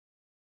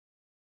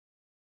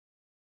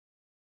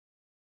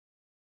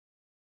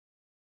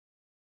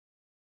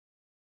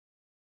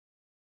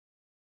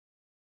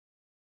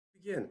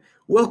Again,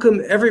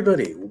 welcome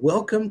everybody.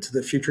 Welcome to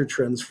the Future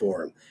Trends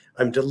Forum.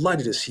 I'm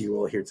delighted to see you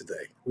all here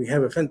today. We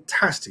have a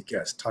fantastic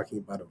guest talking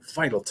about a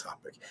vital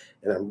topic,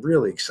 and I'm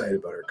really excited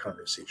about our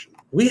conversation.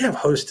 We have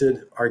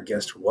hosted our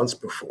guest once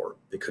before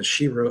because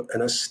she wrote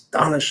an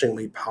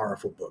astonishingly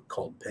powerful book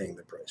called Paying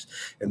the Price.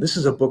 And this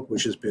is a book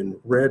which has been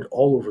read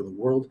all over the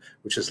world,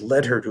 which has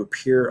led her to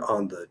appear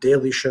on The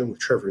Daily Show with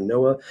Trevor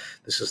Noah.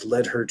 This has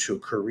led her to a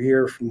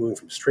career moving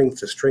from strength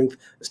to strength,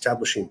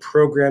 establishing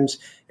programs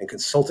and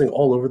consulting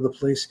all over the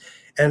place.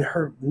 And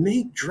her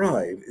main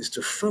drive is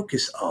to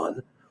focus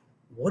on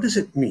what does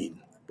it mean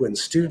when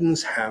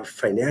students have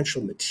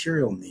financial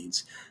material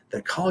needs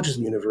that colleges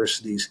and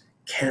universities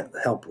can't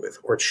help with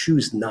or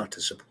choose not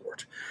to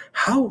support?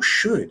 How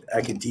should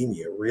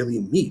academia really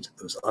meet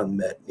those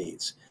unmet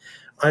needs?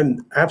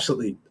 I'm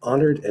absolutely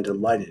honored and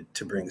delighted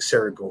to bring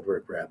Sara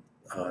Goldrick-Rab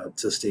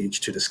to the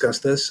stage to discuss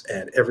this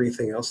and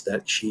everything else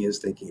that she is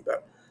thinking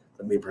about.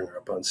 Let me bring her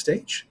up on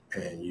stage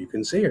and you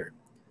can see her.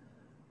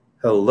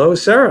 Hello,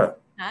 Sara.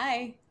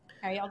 Hi.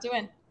 How are y'all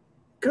doing?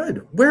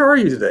 Good. Where are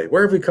you today?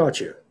 Where have we caught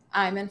you?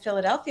 I'm in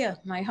Philadelphia,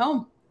 my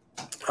home.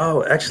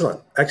 Oh, excellent.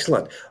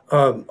 Excellent.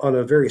 On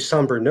a very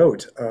somber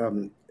note,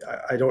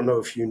 I don't know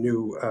if you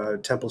knew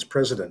Temple's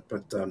president,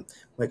 but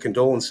my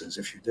condolences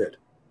if you did.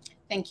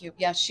 Thank you.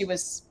 Yes, she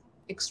was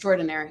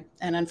extraordinary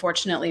and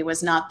unfortunately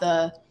was not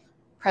the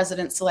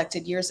president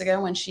selected years ago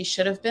when she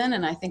should have been.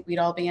 And I think we'd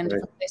all be in a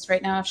different place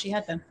right now if she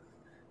had been.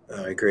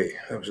 I agree.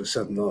 That was a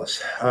sudden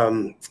loss.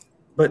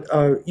 But,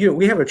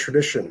 we have a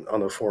tradition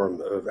on the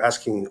forum of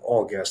asking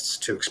all guests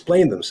to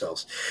explain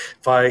themselves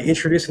by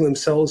introducing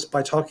themselves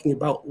by talking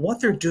about what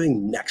they're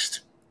doing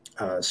next.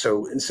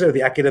 So instead of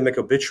the academic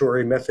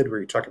obituary method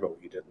where you talk about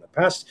what you did in the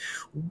past,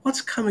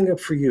 what's coming up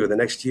for you in the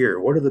next year?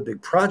 What are the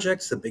big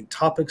projects, the big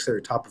topics that are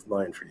top of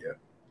mind for you?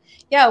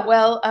 Yeah,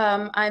 well,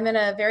 I'm in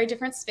a very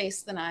different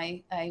space than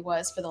I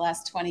was for the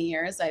last 20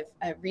 years.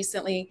 I've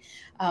recently,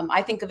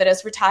 I think of it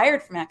as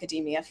retired from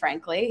academia,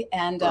 frankly,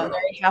 and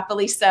very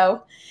happily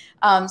so.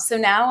 So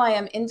now I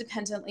am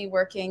independently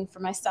working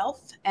for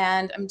myself,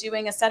 and I'm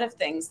doing a set of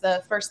things.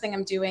 The first thing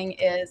I'm doing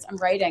is I'm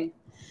writing.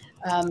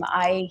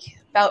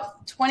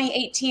 About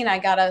 2018, I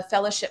got a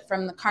fellowship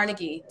from the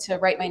Carnegie to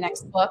write my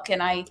next book,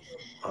 and I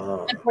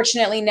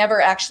unfortunately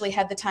never actually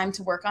had the time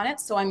to work on it.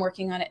 So I'm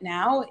working on it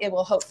now. It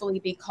will hopefully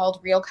be called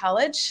Real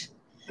College.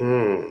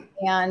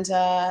 And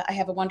I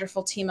have a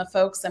wonderful team of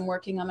folks. I'm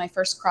working on my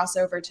first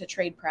crossover to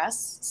trade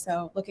press.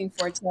 So looking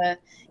forward to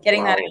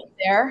getting that out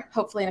there,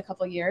 hopefully in a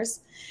couple of years.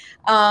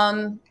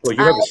 Well, you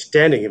have a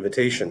standing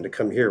invitation to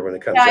come here when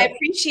it comes out. I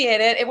appreciate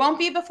it. It won't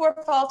be before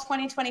fall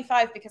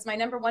 2025 because my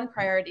 #1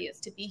 priority is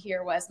to be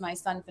here as my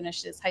son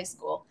finishes high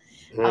school.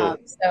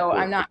 So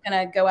I'm not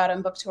going to go out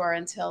on book tour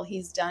until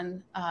he's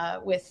done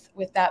with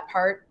that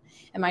part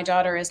and my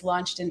daughter is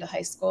launched into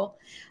high school.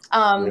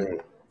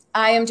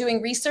 I am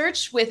doing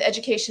research with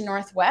Education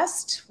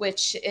Northwest,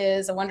 which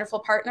is a wonderful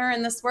partner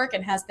in this work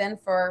and has been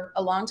for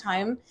a long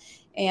time.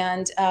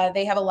 And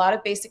they have a lot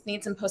of basic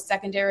needs and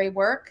post-secondary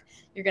work.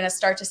 You're going to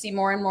start to see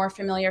more and more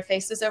familiar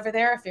faces over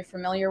there. If you're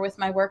familiar with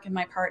my work and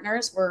my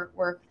partners,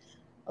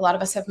 a lot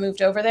of us have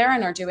moved over there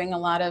and are doing a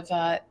lot of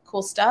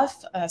cool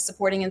stuff,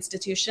 supporting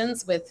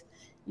institutions with,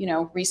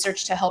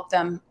 research to help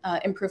them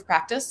improve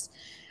practice.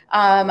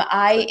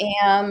 I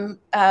am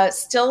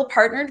still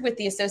partnered with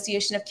the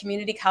Association of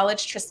Community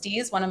College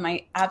Trustees, one of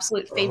my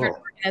absolute favorite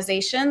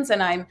organizations,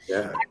 and I'm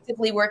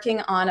actively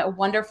working on a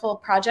wonderful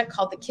project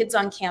called the Kids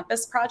on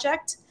Campus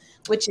Project,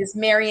 which is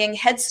marrying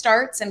Head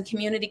Starts and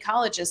community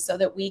colleges so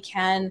that we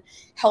can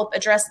help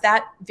address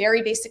that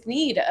very basic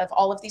need of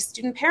all of these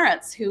student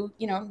parents who,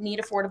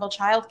 need affordable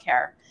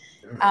childcare.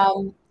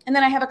 And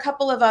then I have a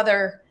couple of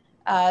other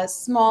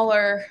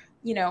smaller,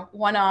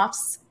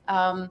 one-offs.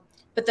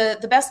 But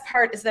the best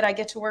part is that I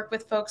get to work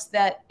with folks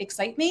that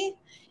excite me,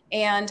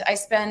 and I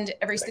spend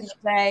every single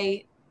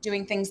day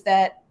doing things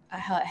that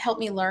help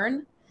me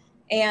learn.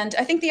 And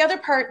I think the other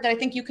part that I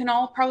think you can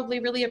all probably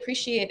really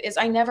appreciate is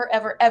I never,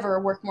 ever, ever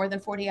work more than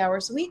 40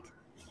 hours a week.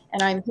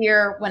 And I'm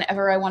here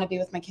whenever I want to be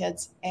with my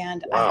kids.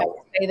 And I have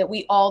to say that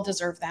we all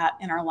deserve that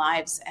in our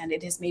lives. And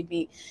it has made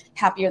me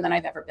happier than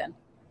I've ever been.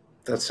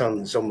 That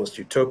sounds almost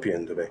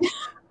utopian to me.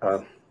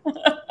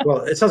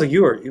 Well, it sounds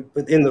like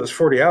but in those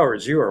 40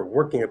 hours, you are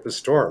working up a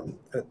storm.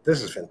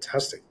 This is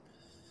fantastic.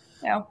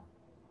 No,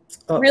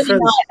 really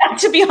friends, not,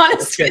 to be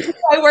honest with you.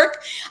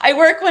 I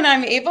work when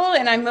I'm able,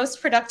 and I'm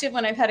most productive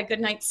when I've had a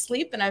good night's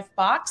sleep and I've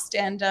boxed.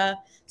 And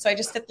so I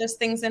just fit those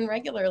things in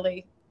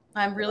regularly.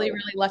 I'm really,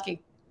 really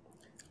lucky.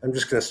 I'm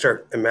just going to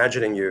start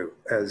imagining you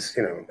as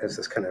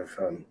this kind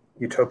of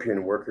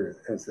utopian worker,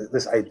 as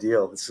this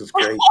ideal. This is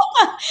great.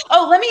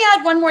 Oh, let me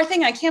add one more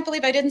thing. I can't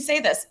believe I didn't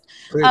say this.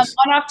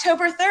 On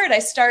October 3rd, I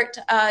start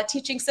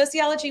teaching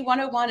Sociology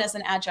 101 as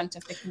an adjunct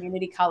of the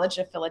Community College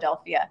of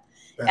Philadelphia.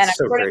 And I'm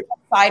sort of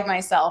beside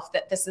myself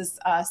that this is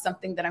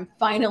something that I'm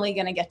finally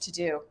going to get to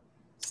do.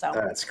 So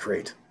that's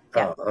great.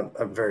 Yeah.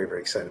 I'm very,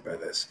 very excited by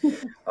this.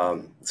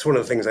 It's one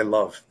of the things I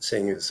love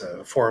seeing as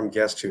a forum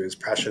guest who is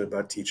passionate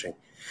about teaching.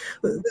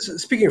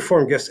 Speaking of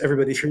forum guests,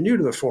 everybody, if you're new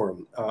to the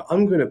forum,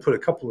 I'm going to put a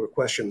couple of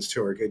questions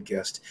to our good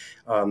guest,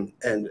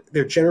 and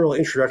they're general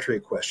introductory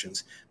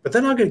questions, but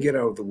then I'm going to get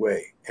out of the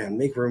way and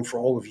make room for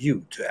all of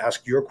you to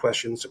ask your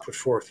questions, to put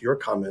forth your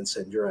comments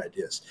and your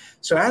ideas.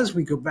 So as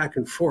we go back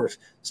and forth,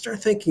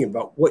 start thinking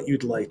about what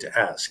you'd like to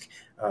ask.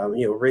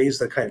 Raise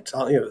the kind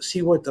of,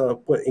 see what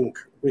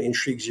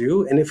intrigues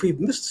you, and if we've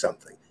missed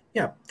something,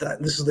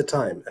 this is the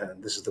time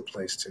and this is the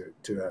place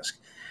to ask.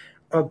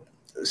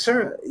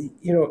 Sara,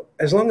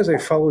 as long as I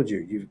followed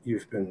you,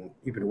 you've been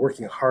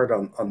working hard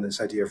on this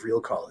idea of real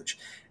college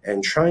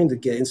and trying to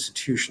get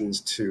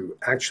institutions to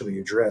actually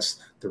address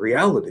the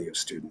reality of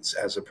students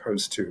as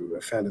opposed to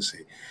a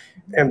fantasy.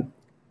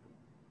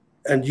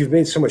 And you've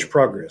made so much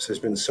progress. There's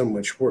been so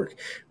much work.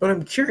 But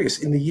I'm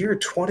curious, in the year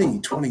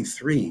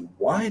 2023,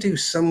 why do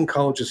some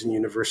colleges and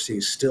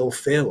universities still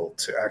fail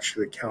to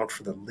actually account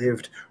for the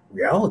lived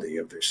reality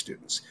of their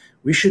students?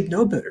 We should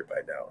know better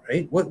by now,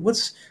 right?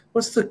 What's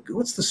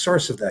the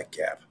source of that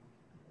gap?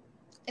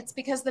 It's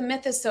because the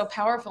myth is so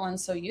powerful and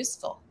so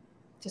useful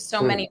to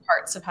so many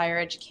parts of higher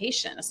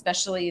education,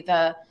 especially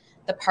the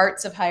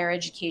parts of higher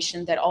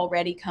education that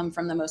already come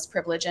from the most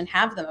privilege and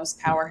have the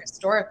most power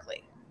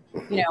historically.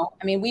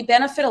 We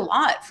benefit a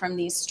lot from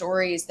these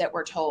stories that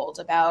we're told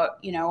about,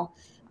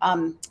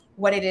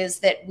 what it is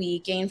that we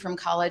gain from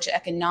college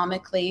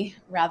economically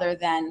rather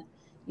than,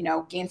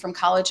 gain from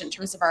college in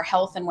terms of our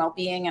health and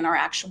well-being and our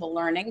actual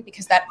learning,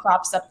 because that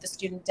props up the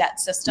student debt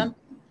system.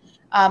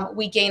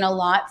 We gain a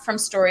lot from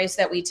stories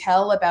that we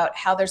tell about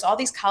how there's all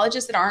these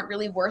colleges that aren't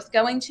really worth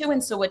going to.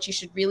 And so what you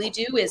should really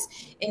do is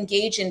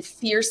engage in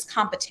fierce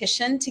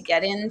competition to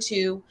get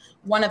into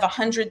one of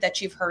 100 that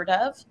you've heard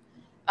of.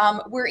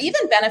 We're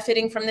even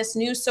benefiting from this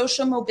new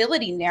social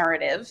mobility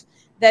narrative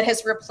that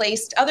has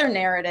replaced other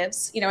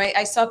narratives.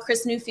 I saw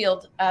Chris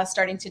Newfield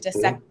starting to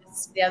dissect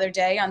this the other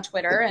day on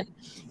Twitter, and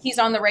he's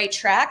on the right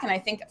track. And I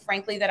think,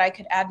 frankly, that I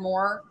could add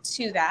more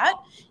to that.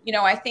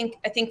 I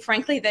think,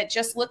 frankly, that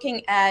just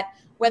looking at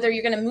whether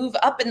you're going to move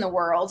up in the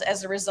world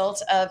as a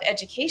result of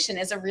education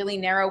is a really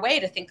narrow way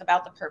to think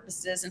about the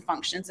purposes and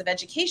functions of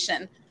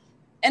education.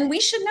 And we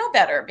should know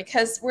better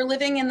because we're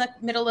living in the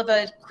middle of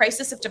a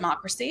crisis of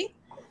democracy.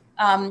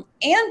 And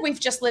we've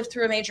just lived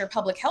through a major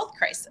public health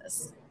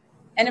crisis.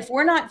 And if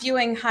we're not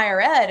viewing higher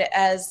ed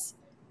as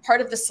part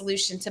of the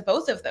solution to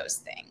both of those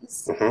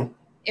things,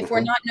 if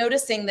we're not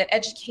noticing that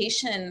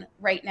education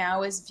right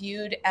now is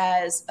viewed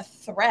as a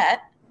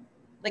threat,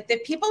 like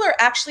that people are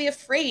actually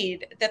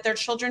afraid that their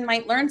children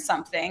might learn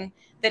something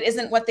that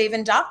isn't what they've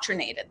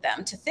indoctrinated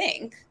them to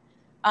think.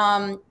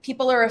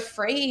 People are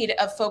afraid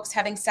of folks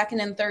having second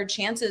and third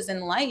chances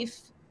in life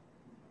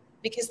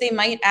because they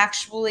might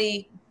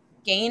actually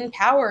gain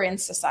power in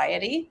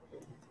society.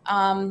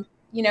 And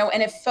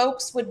if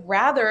folks would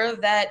rather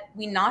that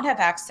we not have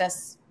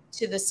access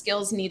to the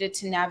skills needed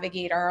to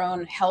navigate our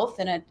own health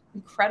in an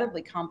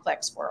incredibly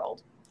complex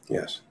world.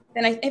 Yes.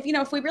 Then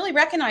if we really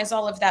recognize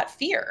all of that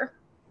fear,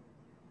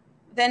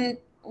 then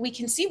we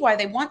can see why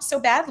they want so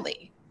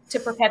badly to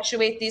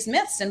perpetuate these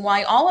myths and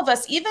why all of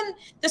us, even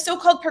the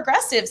so-called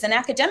progressives and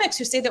academics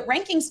who say that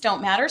rankings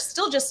don't matter,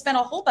 still just spent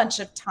a whole bunch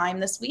of time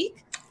this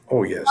week.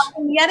 Oh, yes.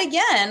 Talking yet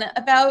again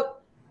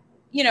about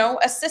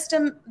a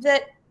system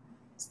that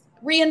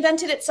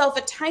reinvented itself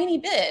a tiny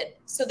bit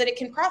so that it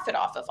can profit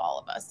off of all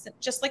of us,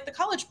 just like the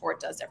College Board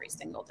does every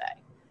single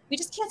day. We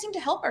just can't seem to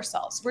help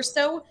ourselves. We're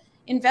so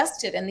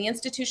invested, and the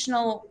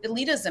institutional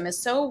elitism is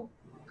so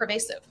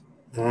pervasive.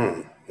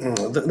 Let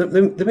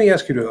me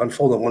ask you to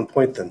unfold on one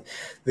point then.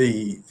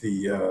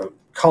 The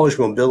college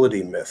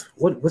mobility myth.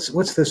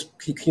 What's this?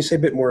 Can you say a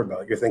bit more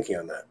about your thinking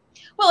on that?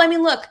 Well,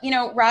 look,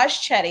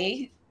 Raj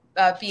Chetty,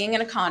 being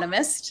an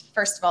economist,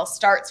 first of all,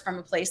 starts from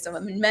a place of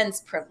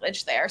immense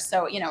privilege there.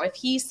 So, if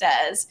he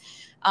says,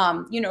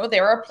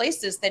 there are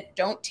places that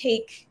don't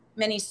take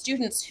many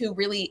students who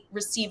really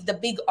receive the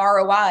big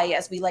ROI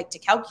as we like to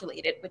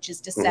calculate it, which is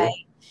to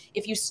say,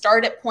 if you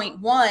start at point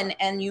 1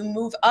 and you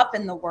move up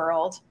in the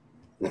world,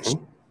 which,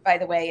 by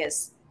the way,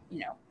 is,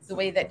 the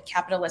way that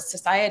capitalist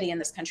society in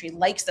this country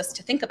likes us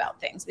to think about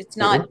things. It's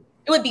not,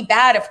 it would be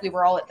bad if we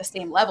were all at the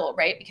same level,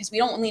 right? Because we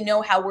don't really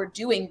know how we're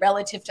doing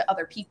relative to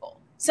other people.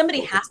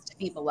 Somebody has to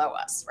be below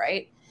us,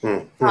 right?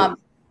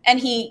 And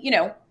he,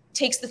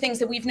 takes the things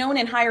that we've known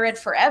in higher ed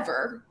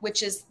forever,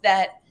 which is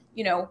that,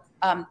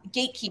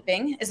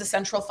 gatekeeping is a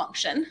central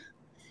function.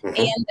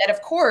 And that,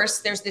 of course,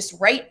 there's this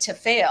right to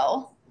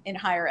fail in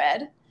higher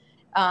ed.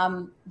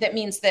 That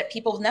means that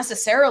people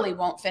necessarily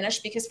won't finish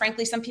because,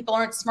 frankly, some people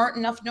aren't smart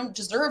enough, don't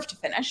deserve to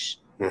finish.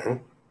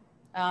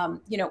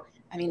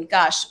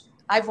 Gosh,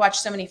 I've watched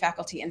so many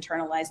faculty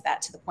internalize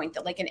that to the point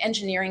that, like, an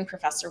engineering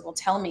professor will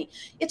tell me,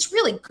 it's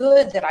really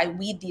good that I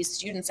weed these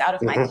students out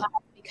of my class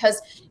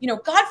because,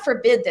 God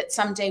forbid that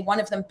someday one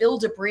of them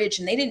build a bridge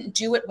and they didn't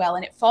do it well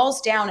and it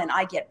falls down and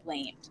I get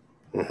blamed.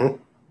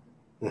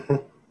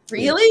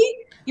 Really?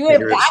 You have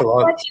that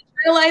much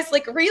internalized?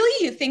 Like,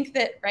 really? You think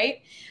that,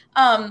 right?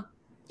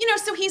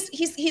 So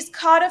he's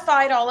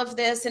codified all of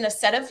this in a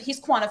set of, he's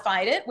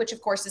quantified it, which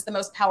of course is the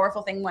most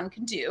powerful thing one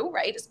can do,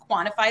 right? Is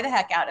quantify the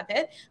heck out of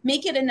it,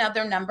 make it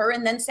another number,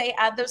 and then say,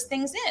 add those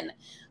things in.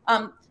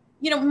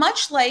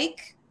 Much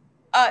like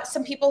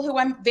some people who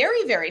I'm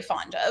very, very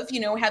fond of,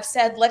 have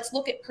said, let's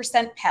look at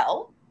percent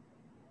Pell,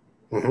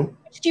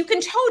 which you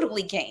can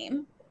totally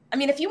game. I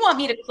mean, if you want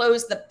me to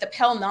close the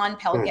Pell,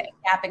 non-Pell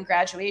gap in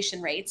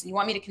graduation rates, and you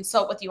want me to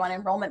consult with you on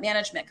enrollment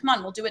management, come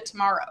on, we'll do it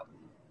tomorrow.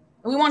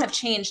 We won't have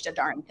changed a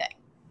darn thing.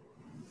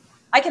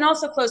 I can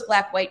also close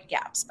black-white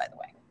gaps, by the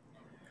way.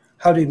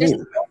 How do you mean?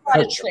 There's a lot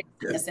of tricks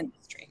in this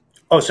industry.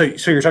 Oh, so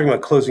you're talking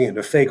about closing it in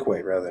a fake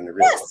way rather than a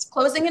real way? Yes,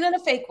 closing it in a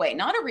fake way,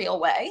 not a real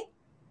way.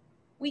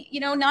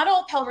 Not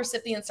all Pell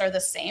recipients are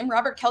the same.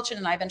 Robert Kelchin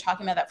and I have been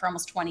talking about that for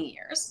almost 20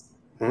 years.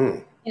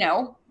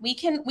 We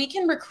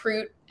can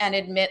recruit and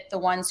admit the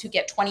ones who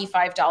get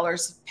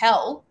 $25 of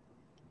Pell.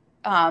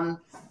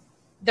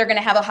 They're going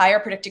to have a higher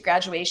predicted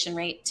graduation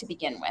rate to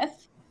begin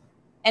with.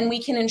 And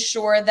we can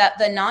ensure that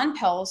the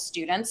non-Pell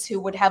students who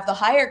would have the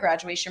higher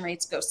graduation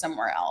rates go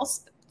somewhere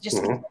else. Just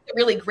the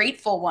really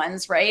grateful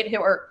ones, right,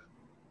 who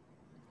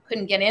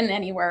couldn't get in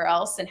anywhere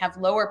else and have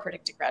lower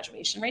predicted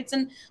graduation rates.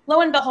 And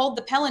lo and behold,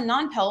 the Pell and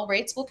non-Pell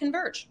rates will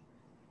converge.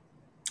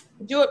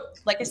 Do it,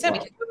 like I said, we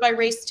can do it by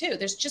race too.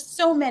 There's just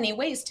so many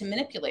ways to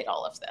manipulate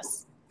all of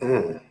this.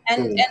 And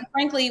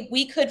frankly,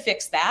 we could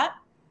fix that.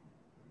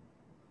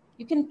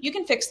 You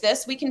can fix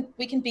this. We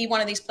can be one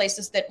of these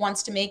places that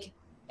wants to make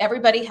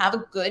everybody have a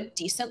good,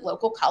 decent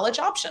local college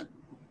option.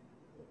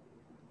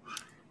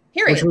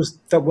 Period.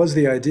 That was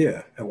the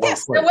idea at one point.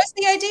 Yes, that was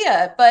the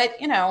idea, but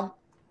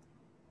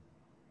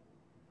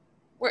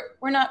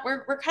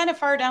we're kind of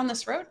far down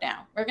this road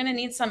now. We're going to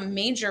need some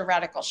major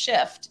radical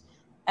shift,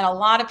 and a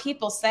lot of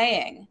people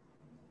saying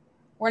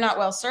we're not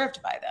well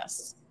served by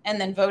this, and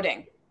then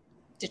voting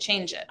to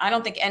change it. I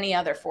don't think any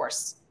other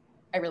force.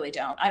 I really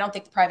don't. I don't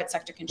think the private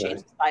sector can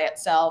change this by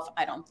itself.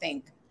 I don't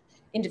think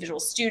individual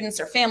students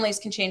or families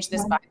can change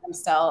this by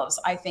themselves.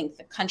 I think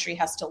the country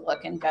has to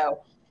look and go,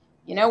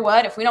 you know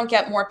what, if we don't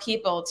get more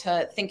people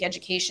to think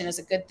education is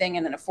a good thing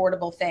and an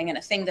affordable thing and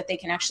a thing that they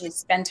can actually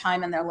spend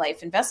time in their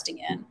life investing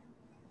in.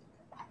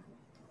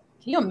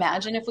 Can you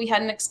imagine if we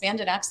hadn't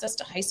expanded access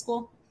to high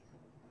school?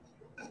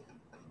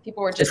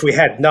 People were just... If we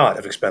had not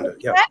have expanded,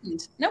 yeah.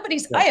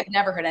 I have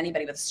never heard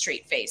anybody with a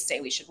straight face say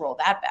we should roll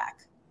that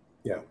back.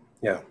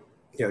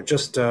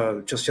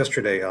 Just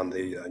yesterday on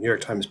the New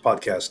York Times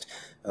podcast,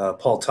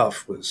 Paul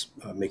Tuff was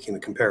making the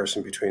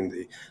comparison between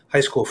the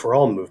High School for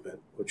All movement,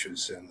 which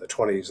is in the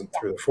 20s and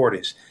through the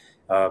 40s,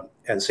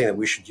 and saying that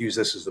we should use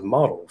this as a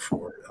model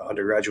for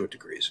undergraduate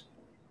degrees.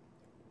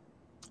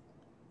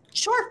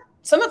 Sure.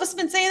 Some of us have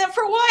been saying that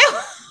for a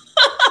while.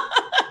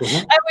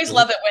 I always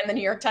love it when the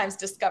New York Times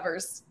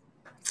discovers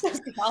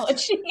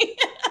sociology.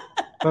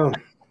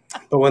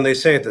 But when they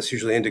say it, this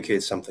usually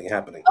indicates something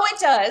happening. Oh, it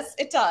does.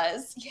 It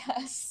does.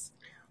 Yes.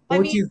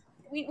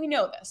 We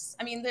know this.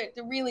 I mean, the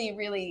really,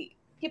 really,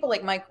 people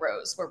like Mike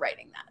Rose were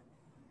writing that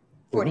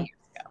 40 years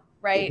ago,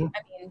 right?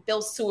 I mean,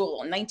 Bill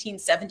Sewell in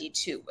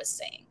 1972 was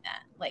saying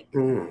that. Like,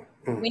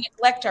 we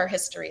neglect our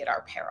history at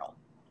our peril.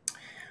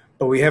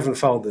 But we haven't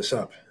followed this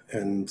up.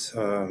 And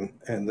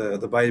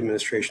the Biden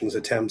administration's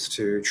attempts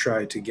to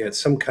try to get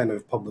some kind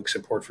of public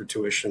support for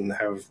tuition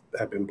have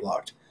been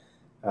blocked.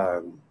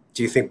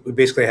 Do you think we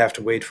basically have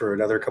to wait for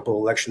another couple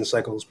of election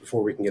cycles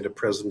before we can get a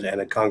president and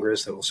a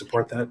Congress that will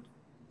support that?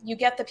 You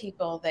get the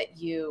people that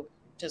you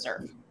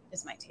deserve,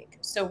 is my take.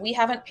 So we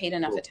haven't paid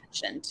enough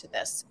attention to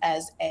this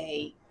as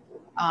we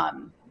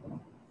haven't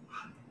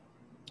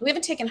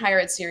taken higher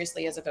ed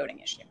seriously as a voting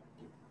issue.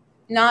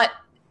 Not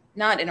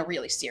in a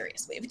really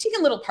serious way. We've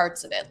taken little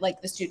parts of it,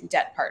 like the student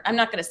debt part. I'm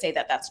not going to say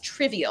that that's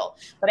trivial,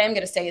 but I am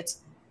going to say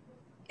it's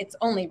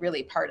only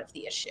really part of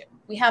the issue.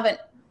 We haven't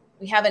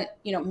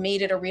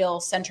made it a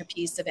real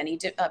centerpiece of any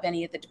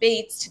of the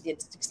debates to the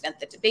extent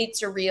that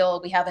debates are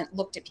real. We haven't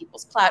looked at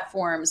people's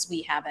platforms.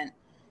 We haven't,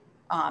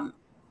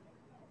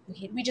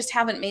 we just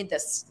haven't made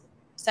this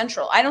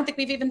central. I don't think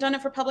we've even done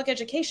it for public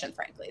education,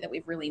 frankly, that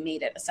we've really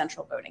made it a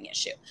central voting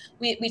issue.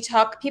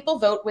 People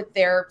vote with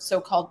their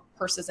so-called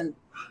purses and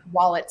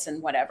wallets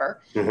and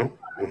whatever.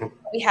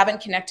 We haven't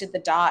connected the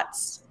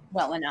dots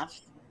well enough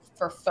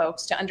for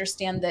folks to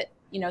understand that,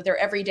 their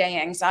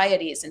everyday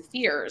anxieties and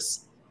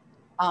fears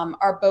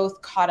are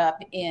both caught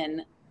up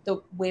in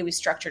the way we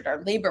structured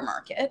our labor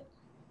market.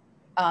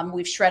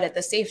 We've shredded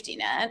the safety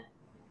net,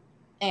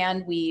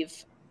 and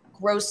we've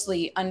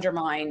grossly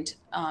undermined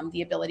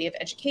the ability of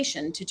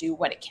education to do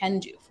what it can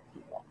do for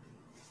people.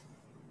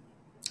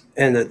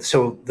 And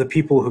so the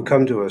people who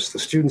come to us, the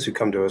students who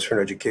come to us for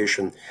an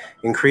education,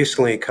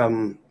 increasingly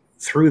come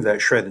through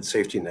that shredded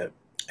safety net.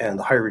 And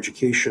the higher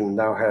education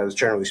now has,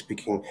 generally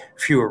speaking,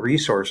 fewer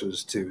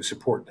resources to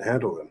support and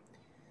handle them.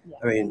 Yeah.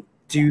 I mean,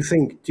 do you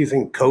think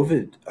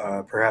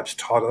COVID perhaps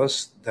taught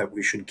us that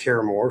we should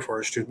care more for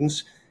our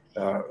students?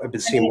 I've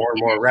been seeing more and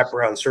more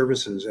wraparound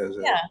services as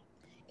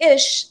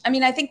ish. I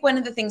mean, I think one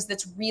of the things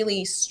that's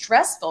really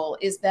stressful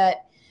is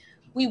that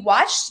we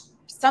watched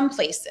some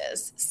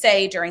places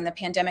say during the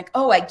pandemic,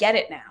 "Oh, I get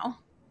it now."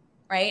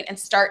 right, and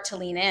start to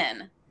lean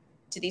in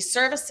to these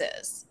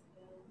services,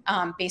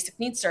 basic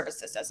needs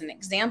services as an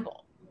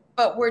example.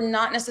 But we're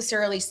not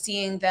necessarily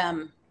seeing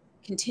them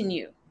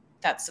continue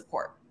that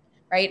support,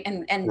 right?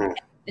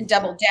 And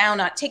double down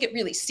on, take it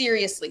really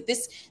seriously.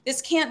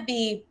 This can't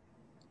be,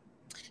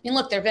 I mean,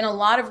 look, there have been a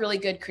lot of really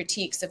good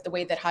critiques of the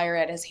way that higher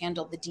ed has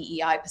handled the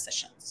DEI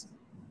positions,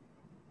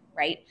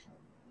 right?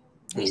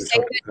 We say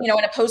that, you know,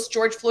 in a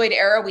post-George Floyd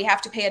era, we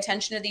have to pay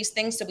attention to these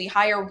things. So we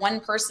hire one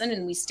person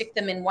and we stick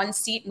them in one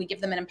seat and we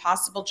give them an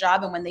impossible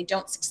job. And when they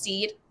don't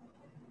succeed,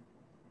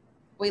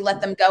 we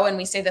let them go and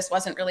we say this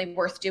wasn't really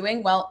worth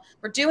doing. Well,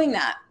 we're doing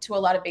that to a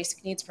lot of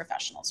basic needs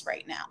professionals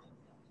right now.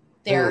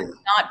 They're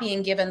not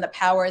being given the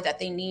power that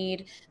they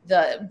need,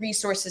 the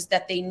resources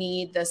that they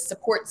need, the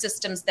support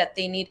systems that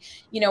they need.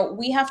 You know,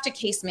 we have to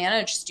case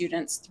manage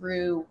students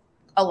through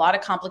a lot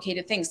of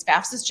complicated things.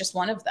 FAFSA is just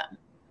one of them,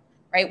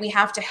 right? We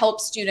have to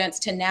help students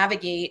to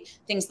navigate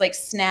things like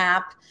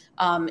SNAP,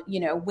 you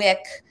know,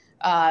 WIC,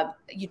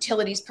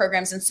 utilities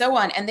programs, and so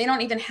on. And they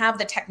don't even have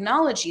the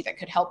technology that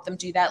could help them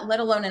do that, let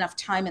alone enough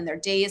time in their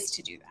days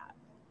to do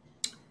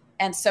that.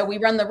 And so we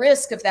run the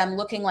risk of them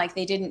looking like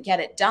they didn't get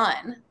it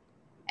done.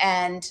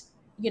 And,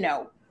 you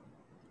know,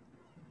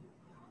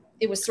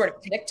 it was sort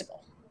of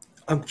predictable.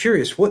 I'm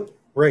curious, what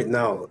right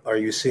now are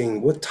you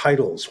seeing, what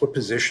titles, what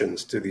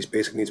positions do these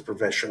basic needs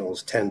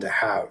professionals tend to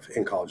have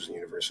in colleges and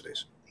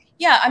universities?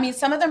 Yeah, I mean,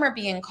 some of them are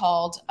being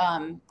called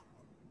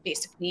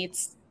basic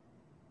needs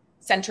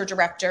center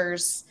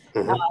directors,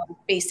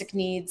 basic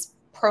needs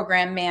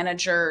program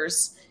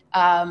managers.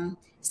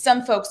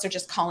 Some folks are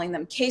just calling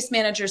them case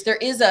managers. There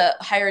is a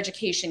Higher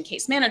Education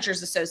Case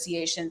Managers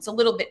Association. It's a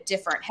little bit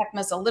different.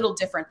 HECMA's a little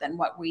different than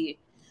what we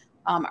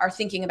are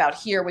thinking about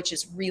here, which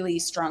is really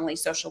strongly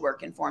social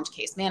work informed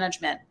case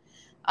management.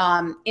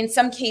 In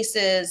some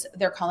cases,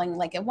 they're calling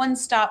like a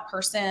one-stop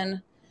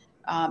person.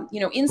 You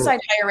know,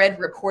 Inside Higher Ed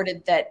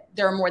reported that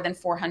there are more than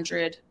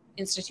 400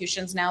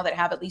 institutions now that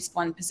have at least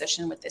one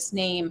position with this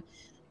name.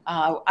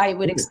 I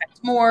would expect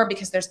more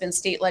because there's been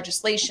state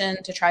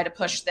legislation to try to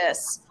push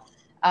this.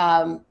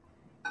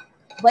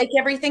 Like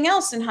everything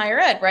else in higher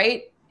ed,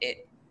 right?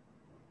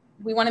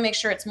 We want to make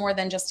sure it's more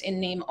than just in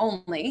name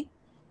only.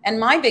 And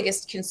my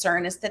biggest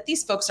concern is that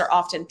these folks are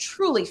often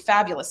truly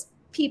fabulous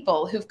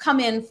people who've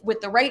come in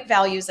with the right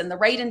values and the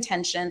right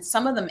intentions,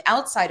 some of them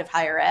outside of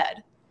higher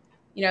ed.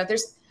 You know,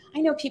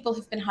 I know people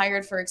who've been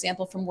hired, for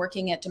example, from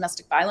working at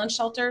domestic violence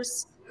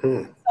shelters,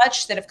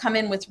 such that have come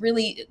in with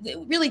really,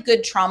 really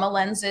good trauma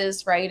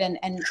lenses, right?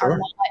 And sure.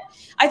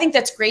 I think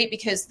that's great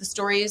because the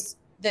stories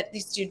that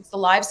these students, the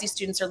lives these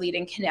students are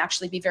leading can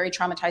actually be very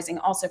traumatizing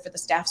also for the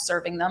staff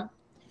serving them.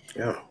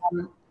 Yeah.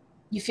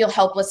 You feel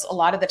helpless a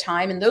lot of the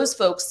time. And those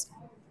folks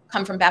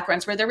come from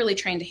backgrounds where they're really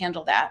trained to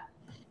handle that.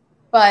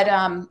 But,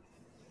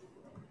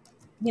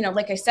 you know,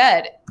 like I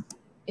said,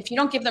 if you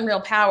don't give them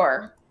real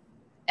power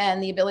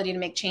and the ability to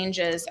make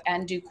changes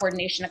and do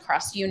coordination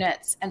across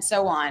units and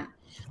so on,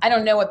 I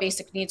don't know a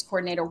basic needs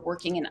coordinator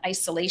working in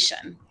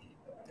isolation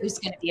who's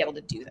going to be able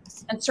to do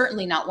this. And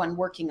certainly not one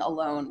working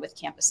alone with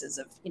campuses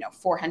of, you know,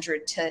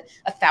 400 to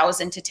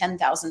 1,000 to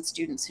 10,000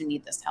 students who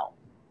need this help.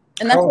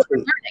 And that's what we're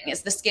learning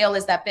is the scale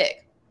is that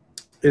big.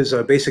 Is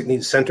a basic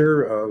needs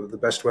center the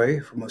best way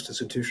for most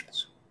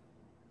institutions?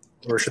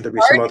 Or should there be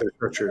some other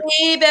structure?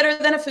 Way better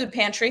than a food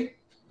pantry.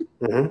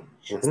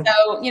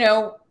 So, you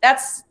know,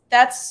 that's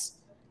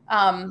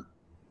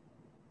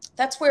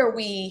where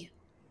we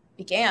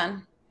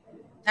began.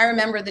 I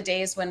remember the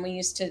days when we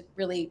used to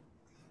really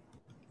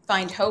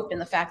find hope in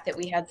the fact that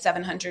we had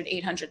 700,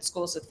 800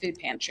 schools with food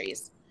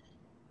pantries.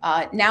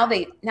 Now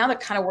that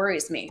kind of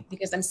worries me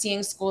because I'm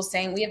seeing schools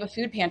saying we have a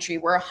food pantry.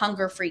 We're a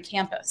hunger-free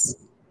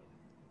campus.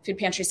 Food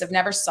pantries have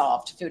never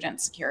solved food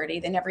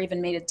insecurity. They never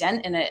even made a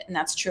dent in it. And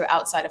that's true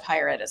outside of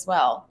higher ed as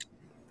well.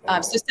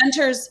 So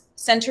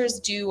centers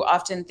do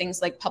often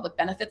things like public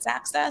benefits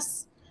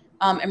access,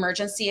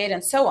 emergency aid,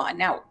 and so on.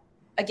 Now,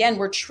 again,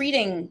 we're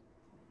treating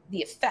the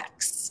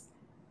effects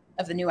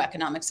of the new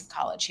economics of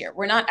college here.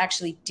 We're not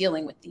actually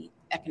dealing with the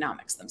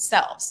economics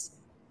themselves,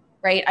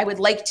 right? I would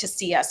like to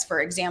see us, for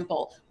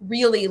example,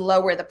 really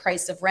lower the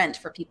price of rent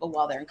for people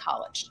while they're in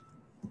college.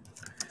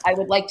 I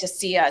would like to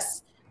see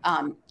us,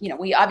 you know,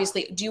 we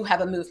obviously do have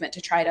a movement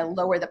to try to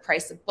lower the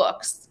price of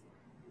books.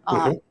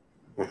 But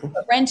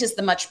rent is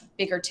the much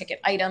bigger ticket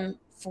item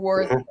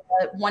for the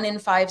 1 in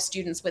 5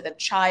 students with a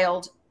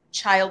child.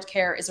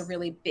 Childcare is a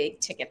really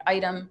big ticket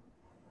item.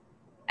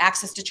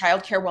 Access to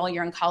childcare while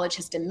you're in college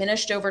has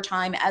diminished over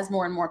time as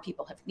more and more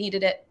people have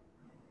needed it.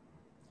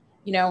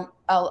 You know,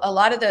 a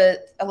lot of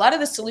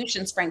the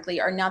solutions,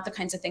 frankly, are not the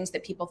kinds of things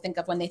that people think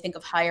of when they think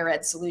of higher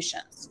ed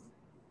solutions.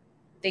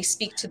 They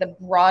speak to the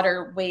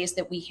broader ways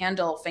that we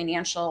handle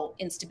financial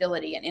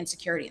instability and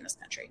insecurity in this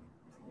country.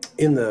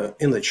 In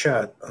the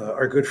chat,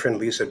 our good friend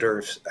Lisa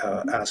Durf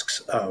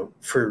asks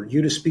for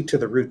you to speak to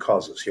the root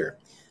causes here,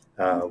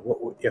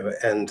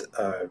 and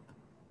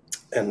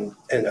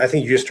I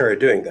think you just started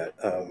doing that,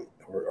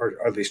 or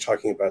at least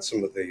talking about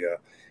some of the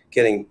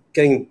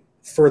getting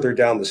further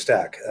down the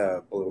stack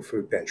below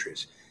food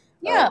pantries.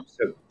 Yeah,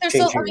 So there's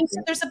changing.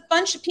 so there's a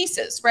bunch of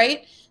pieces,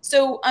 right?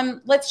 So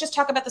let's just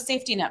talk about the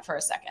safety net for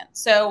a second.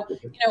 So,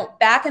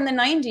 back in the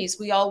 90s,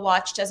 we all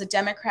watched as a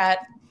Democrat,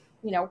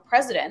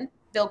 president,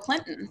 Bill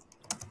Clinton,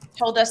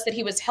 told us that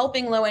he was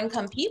helping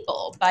low-income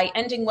people by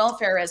ending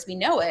welfare as we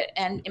know it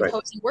and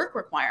imposing work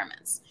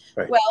requirements.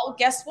 Right. Well,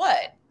 guess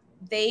what?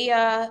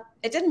 It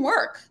didn't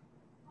work.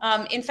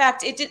 In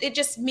fact, it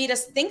just made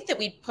us think that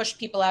we'd push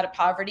people out of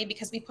poverty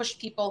because we pushed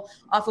people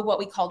off of what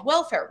we called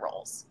welfare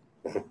rolls.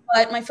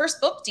 But my first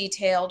book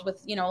detailed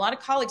with, a lot of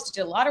colleagues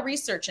did a lot of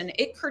research, and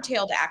it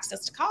curtailed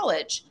access to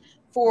college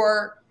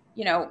for,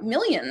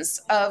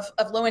 millions of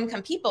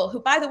low-income people who,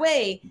 by the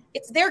way,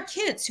 it's their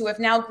kids who have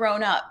now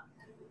grown up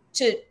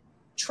to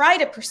try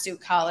to pursue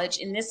college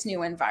in this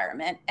new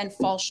environment and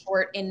fall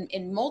short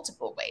in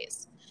multiple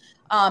ways.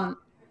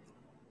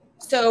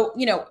 So,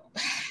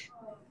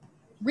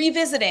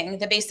 revisiting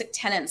the basic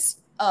tenets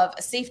of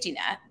a safety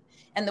net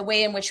and the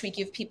way in which we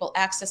give people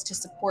access to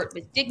support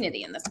with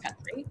dignity in this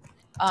country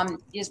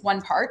is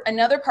one part.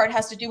 Another part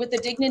has to do with the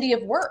dignity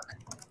of work.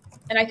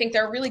 And I think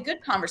there are really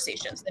good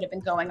conversations that have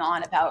been going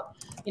on about,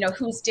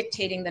 who's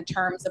dictating the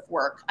terms of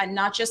work, and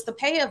not just the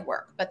pay of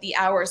work, but the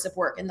hours of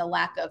work and the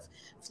lack of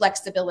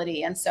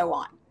flexibility and so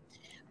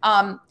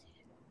on.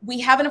 We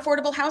have an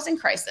affordable housing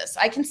crisis.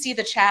 I can see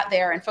the chat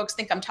there and folks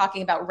think I'm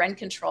talking about rent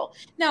control.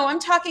 No, I'm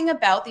talking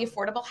about the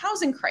affordable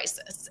housing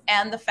crisis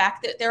and the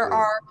fact that there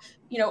are,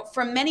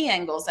 from many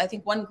angles, I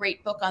think one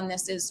great book on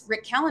this is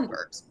Rick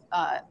Kallenberg's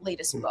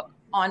latest book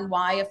on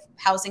why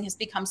housing has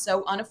become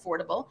so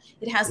unaffordable.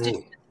 It has to do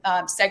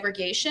with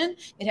segregation.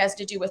 It has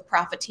to do with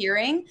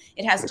profiteering.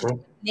 It has to do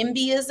with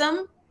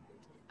NIMBYism.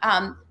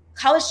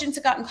 College students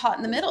have gotten caught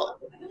in the middle.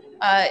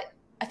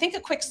 I think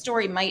a quick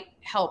story might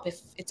help if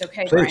it's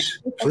okay, Please,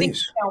 Bryan.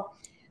 please.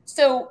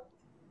 So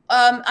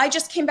I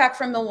just came back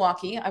from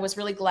Milwaukee. I was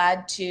really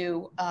glad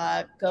to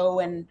go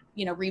and,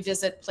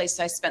 revisit a place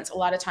I spent a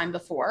lot of time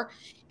before.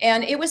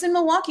 And it was in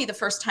Milwaukee the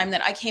first time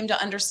that I came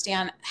to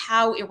understand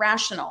how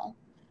irrational,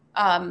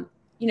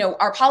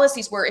 our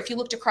policies were if you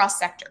looked across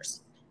sectors.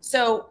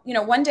 So,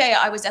 one day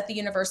I was at the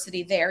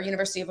university there,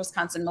 University of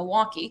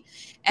Wisconsin-Milwaukee,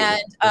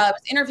 and I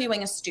was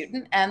interviewing a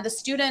student, and the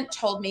student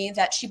told me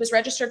that she was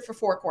registered for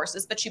 4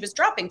 courses, but she was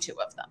dropping 2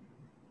 of them.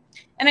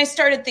 And I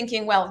started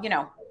thinking, well,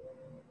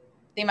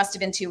 they must have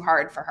been too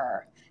hard for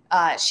her.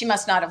 She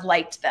must not have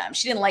liked them.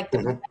 She didn't like the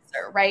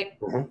professor, right?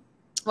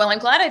 Well, I'm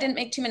glad I didn't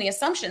make too many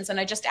assumptions, and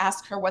I just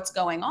asked her what's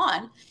going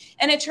on.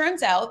 And it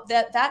turns out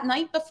that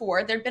night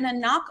before, there'd been a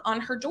knock on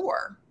her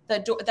door,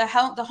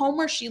 the home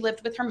where she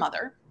lived with her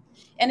mother.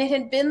 And it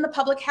had been the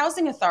Public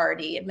Housing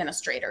Authority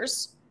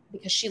administrators,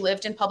 because she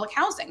lived in public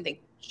housing.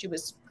 She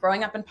was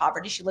growing up in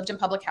poverty. She lived in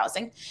public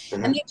housing.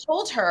 And they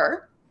told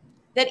her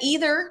that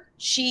either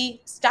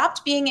she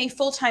stopped being a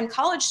full-time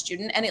college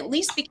student and at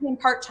least became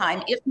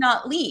part-time, if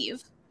not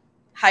leave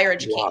higher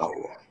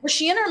education, or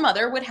she and her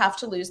mother would have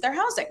to lose their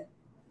housing.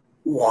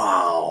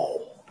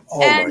 Wow.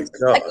 Oh and my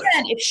God.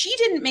 Again, if she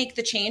didn't make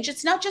the change,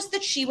 it's not just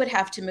that she would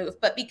have to move,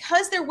 but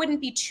because there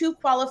wouldn't be 2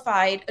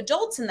 qualified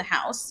adults in the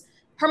house,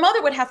 her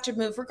mother would have to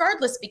move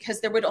regardless because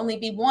there would only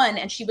be 1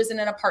 and she was in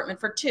an apartment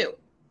for 2.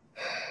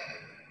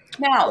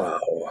 Now,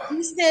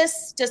 does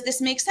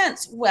this make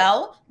sense?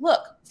 Well, look,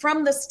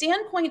 from the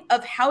standpoint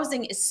of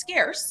housing is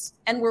scarce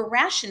and we're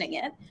rationing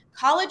it,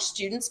 college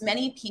students,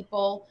 many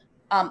people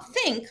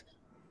think,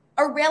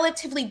 are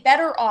relatively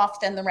better off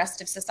than the rest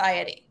of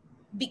society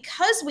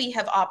because we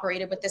have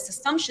operated with this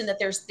assumption that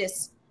there's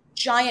this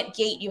giant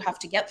gate you have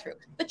to get through.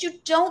 But you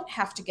don't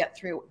have to get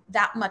through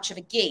that much of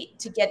a gate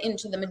to get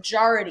into the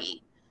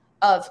majority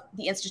of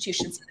the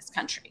institutions in this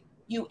country.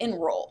 You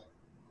enroll.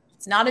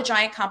 It's not a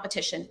giant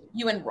competition.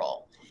 You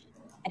enroll.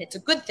 And it's a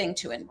good thing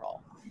to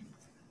enroll.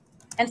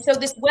 And so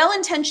this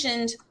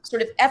well-intentioned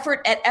sort of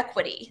effort at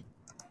equity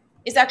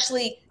is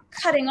actually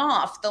cutting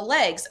off the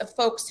legs of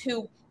folks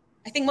who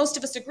I think most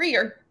of us agree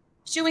are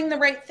doing the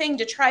right thing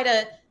to try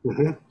to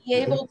be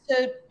able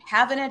to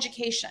have an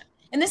education.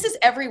 And this is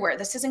everywhere.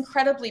 This is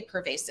incredibly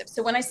pervasive.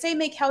 So when I say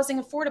make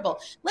housing affordable,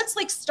 let's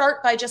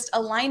start by just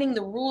aligning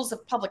the rules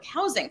of public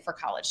housing for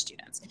college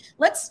students.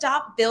 Let's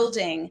stop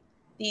building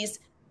these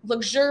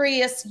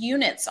luxurious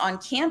units on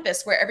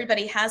campus where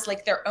everybody has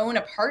their own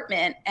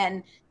apartment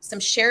and some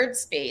shared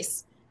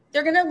space.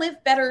 They're going to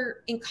live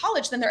better in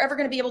college than they're ever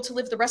going to be able to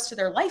live the rest of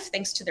their life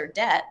thanks to their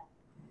debt.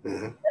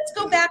 Let's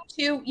go back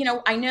to,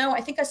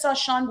 I think I saw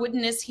Sean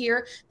Wooden is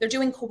here. They're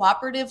doing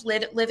cooperative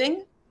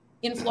living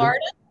in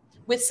Florida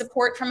with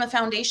support from a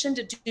foundation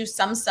to do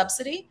some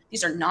subsidy.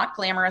 These are not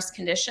glamorous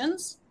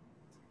conditions,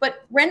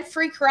 but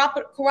rent-free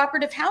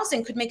cooperative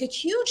housing could make a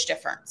huge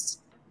difference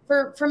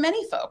for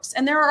many folks.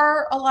 And there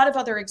are a lot of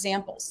other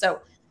examples. So,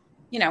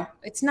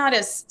 it's not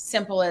as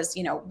simple as,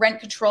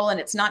 rent control, and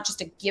it's not just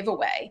a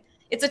giveaway.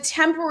 It's a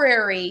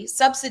temporary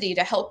subsidy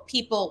to help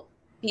people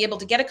be able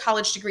to get a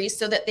college degree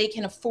so that they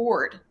can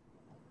afford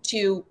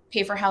to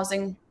pay for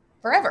housing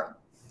forever.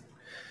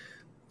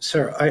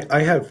 Sarah, I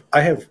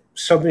have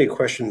so many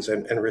questions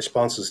and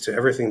responses to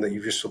everything that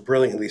you just so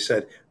brilliantly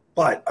said.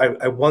 but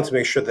I want to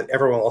make sure that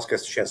everyone else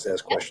gets a chance to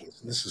ask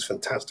questions. This is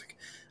fantastic.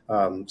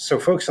 So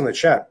folks in the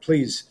chat,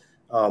 please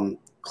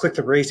click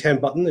the raise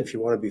hand button if you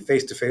want to be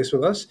face-to-face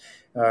with us.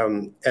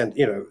 And,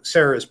 you know,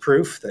 Sara is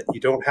proof that you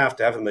don't have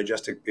to have a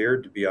majestic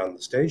beard to be on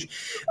the stage.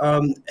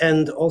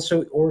 And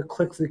also, or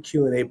click the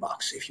Q&A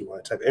box if you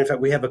want to type. In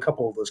fact, we have a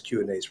couple of those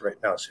Q&As right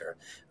now, Sara.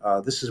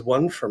 This is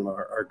one from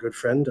our good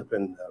friend up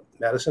in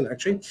Madison,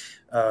 actually,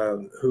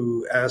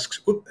 who asks,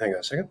 hang on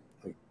a second.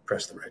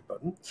 Press the right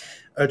button.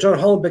 John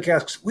Hollenbeck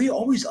asks, we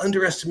always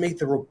underestimate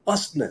the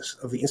robustness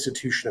of the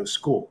institution of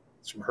school.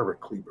 It's from Herbert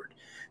Kleebert.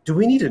 Do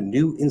we need a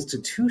new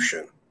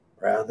institution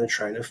rather than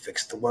trying to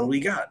fix the one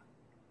we got?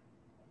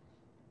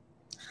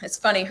 It's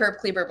funny, Herb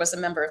Kleebert was a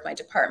member of my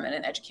department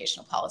in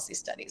educational policy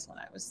studies when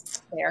I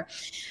was there.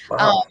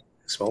 Wow.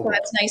 So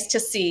that's nice to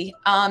see.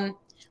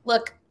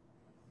 Look,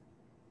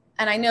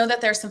 and I know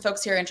that there's some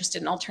folks here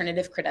interested in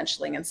alternative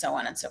credentialing and so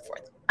on and so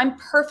forth. I'm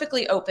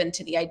perfectly open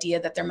to the idea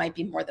that there might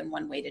be more than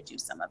one way to do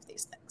some of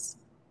these things.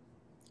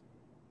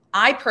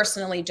 I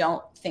personally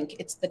don't think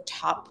it's the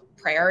top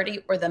priority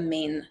or the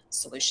main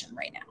solution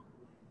right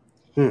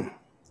now.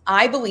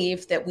 I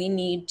believe that we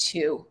need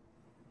to,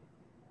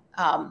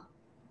 I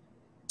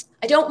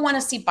don't want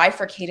to see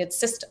bifurcated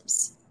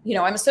systems. You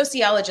know, I'm a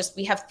sociologist.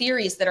 We have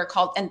theories that are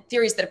called, and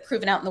theories that have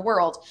proven out in the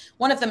world.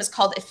 One of them is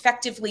called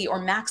effectively or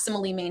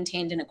maximally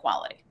maintained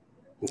inequality.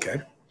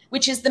 Okay.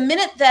 Which is the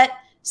minute that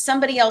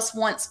somebody else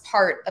wants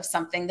part of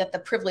something that the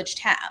privileged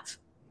have,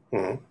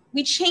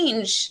 we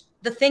change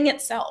the thing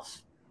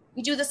itself.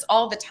 We do this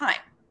all the time.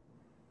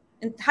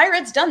 And higher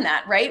ed's done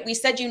that, right? We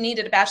said you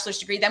needed a bachelor's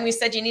degree. Then we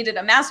said you needed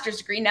a master's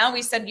degree. Now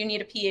we said you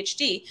need a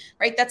PhD,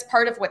 right? That's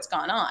part of what's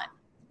gone on.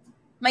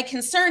 My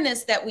concern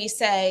is that we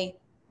say,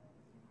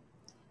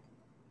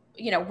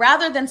 you know,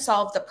 rather than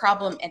solve the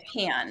problem at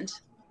hand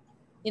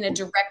in a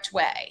direct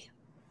way,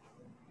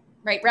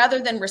 right? Rather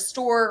than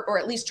restore or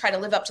at least try to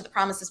live up to the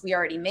promises we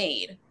already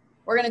made,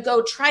 we're going to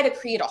go try to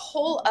create a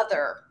whole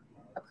other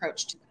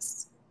approach to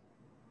this.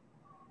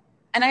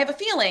 And I have a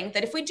feeling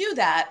that if we do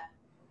that,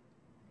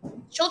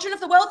 children of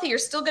the wealthy are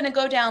still going to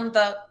go down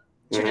the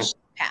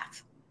traditional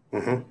path.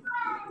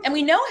 And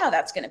we know how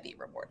that's going to be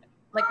rewarded.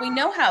 Like, we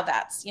know how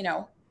that's, you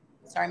know,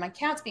 sorry, my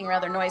cat's being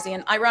rather noisy.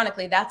 And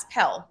ironically, that's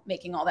Pell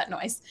making all that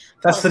noise.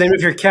 That's the name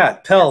of your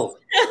cat, Pell.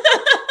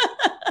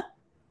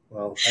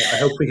 Well, I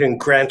hope we can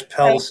grant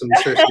Pell some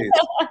certainties.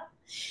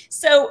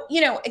 So,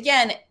 you know,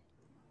 again,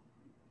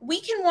 we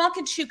can walk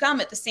and chew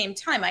gum at the same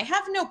time. I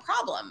have no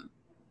problem,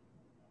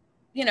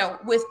 you know,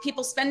 with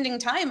people spending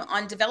time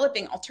on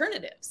developing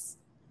alternatives.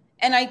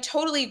 And I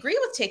totally agree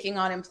with taking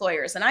on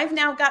employers. And I've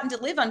now gotten to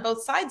live on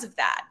both sides of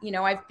that. You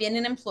know, I've been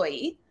an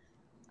employee.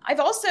 I've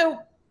also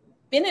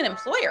been an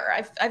employer.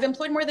 I've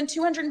employed more than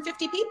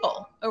 250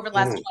 people over the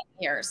last 20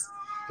 years.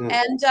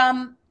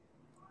 And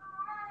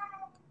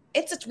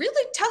it's a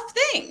really tough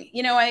thing.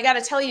 You know, I got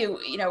to tell you,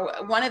 you know,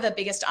 one of the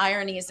biggest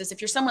ironies is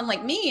if you're someone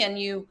like me and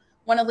you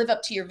want to live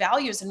up to your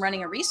values in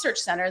running a research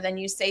center, then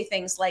you say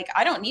things like,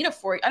 I don't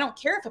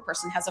care if a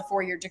person has a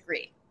 4-year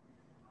degree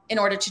in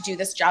order to do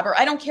this job, or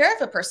I don't care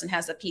if a person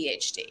has a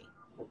PhD.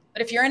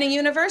 But if you're in a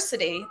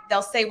university,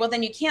 they'll say, well,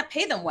 then you can't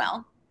pay them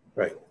well,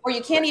 right? Or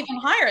you can't even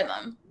hire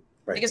them,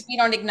 right? Because we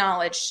don't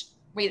acknowledge,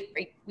 we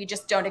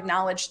just don't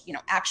acknowledge, you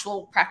know,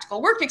 actual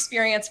practical work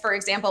experience, for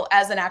example,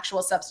 as an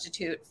actual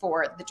substitute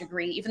for the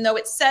degree, even though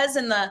it says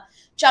in the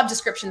job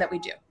description that we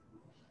do.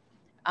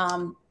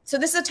 So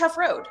this is a tough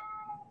road.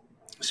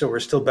 So we're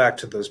still back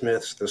to those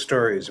myths, those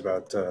stories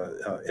about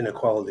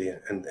inequality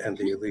and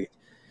the elite.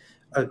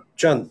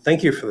 John,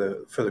 thank you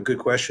for the good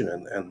question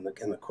and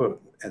the quote,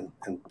 and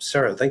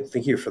Sara,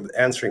 thank you for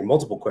answering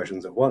multiple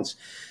questions at once.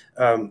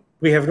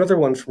 We have another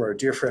one from our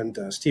dear friend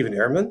Stephen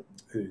Ehrman,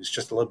 who's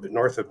just a little bit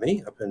north of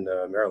me, up in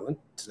Maryland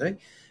today.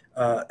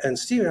 And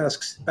Stephen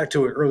asks, back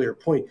to an earlier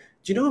point,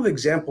 do you know of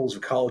examples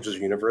of colleges or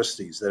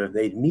universities that have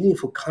made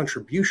meaningful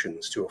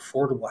contributions to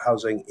affordable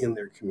housing in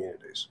their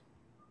communities?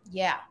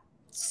 Yeah.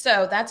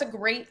 So that's a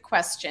great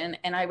question,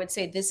 and I would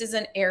say this is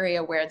an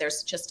area where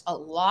there's just a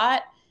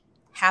lot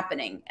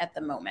happening at the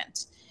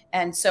moment.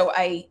 And so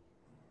I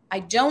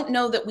don't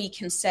know that we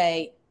can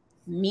say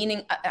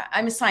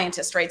I'm a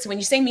scientist, right? So when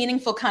you say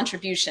meaningful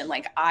contribution,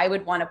 like, I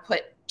would want to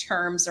put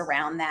terms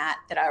around that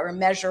are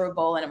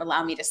measurable and it would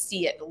allow me to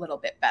see it a little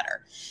bit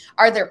better.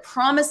 Are there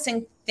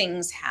promising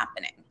things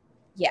happening?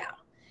 Yeah.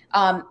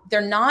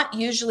 They're not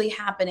usually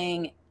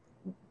happening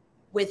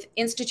with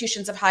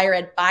institutions of higher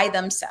ed by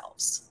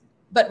themselves,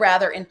 but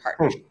rather in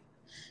partnership.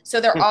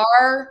 So there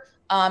are,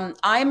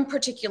 I'm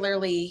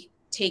particularly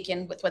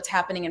taken with what's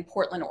happening in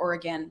Portland,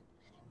 Oregon,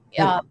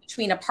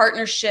 between a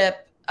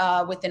partnership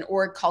with an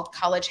org called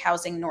College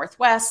Housing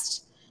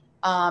Northwest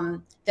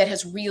that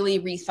has really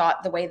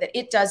rethought the way that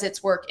it does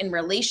its work in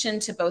relation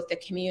to both the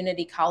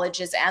community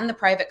colleges and the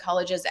private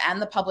colleges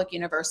and the public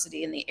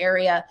university in the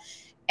area.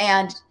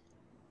 And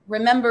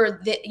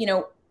remember that, you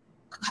know,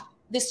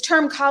 this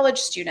term college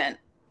student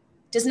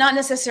does not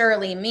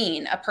necessarily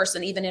mean a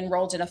person even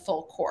enrolled in a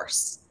full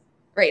course,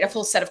 right? A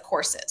full set of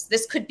courses.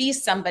 This could be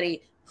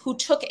somebody who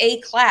took a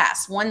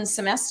class one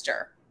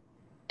semester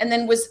and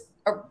then was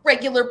a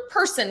regular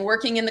person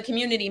working in the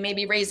community,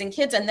 maybe raising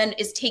kids, and then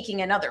is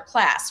taking another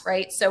class,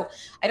 right? So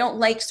I don't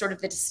like sort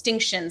of the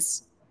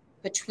distinctions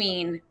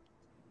between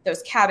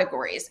those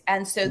categories.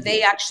 And so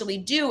they actually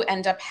do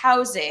end up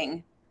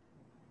housing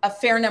a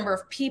fair number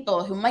of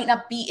people who might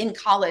not be in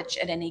college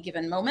at any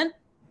given moment,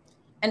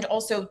 and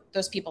also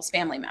those people's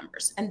family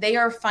members. And they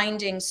are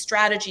finding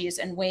strategies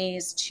and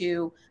ways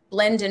to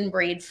blend and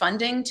braid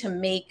funding to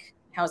make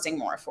housing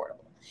more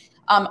affordable.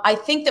 I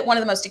think that one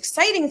of the most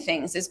exciting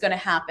things is going to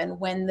happen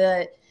when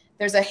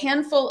there's a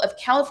handful of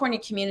California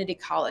community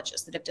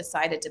colleges that have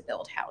decided to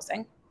build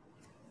housing.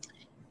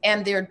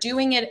 And they're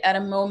doing it at a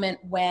moment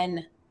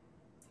when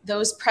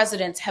those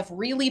presidents have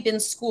really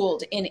been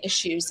schooled in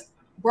issues,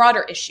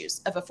 broader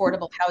issues of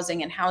affordable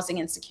housing and housing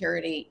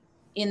insecurity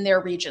in their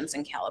regions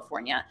in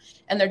California.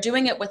 And they're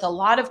doing it with a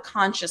lot of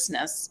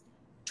consciousness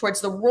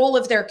towards the role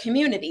of their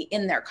community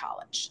in their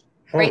college,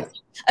 right?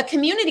 A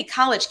community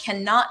college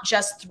cannot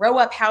just throw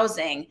up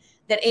housing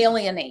that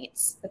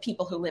alienates the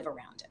people who live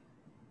around it.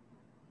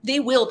 They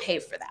will pay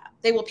for that.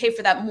 They will pay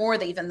for that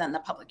more even than the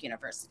public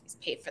universities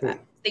pay for that.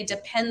 They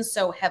depend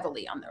so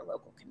heavily on their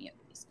local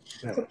communities.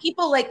 For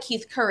people like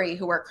Keith Curry,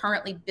 who are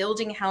currently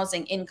building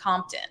housing in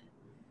Compton,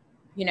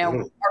 you know,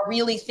 are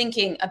really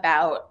thinking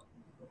about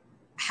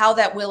how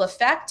that will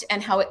affect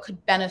and how it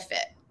could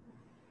benefit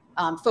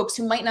folks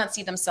who might not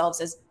see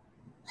themselves as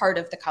part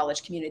of the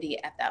college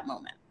community at that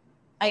moment.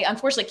 I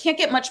unfortunately can't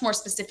get much more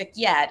specific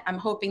yet. I'm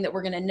hoping that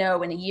we're going to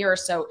know in a year or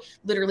so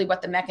literally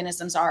what the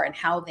mechanisms are and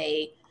how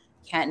they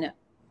can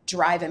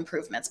drive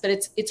improvements. But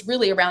it's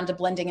really around a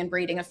blending and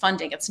braiding of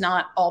funding. It's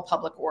not all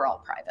public or all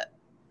private.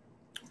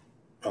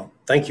 Well,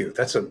 thank you.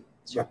 That's a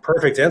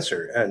perfect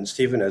answer. And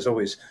Stephen, as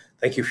always,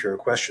 thank you for your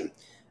question.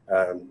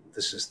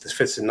 This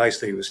fits in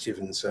nicely with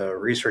Stephen's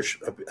research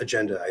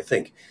agenda, I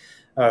think.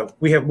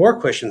 We have more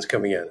questions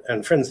coming in,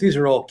 and friends, these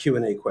are all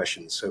Q&A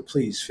questions, so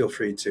please feel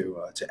free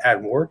to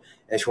add more.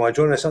 And if you want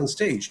to join us on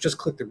stage, just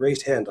click the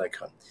raised hand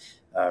icon.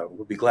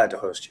 We'll be glad to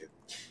host you.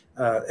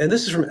 And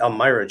this is from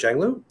Elmira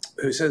Janglu,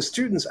 who says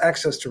students'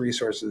 access to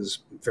resources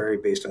vary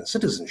based on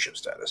citizenship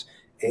status.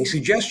 Any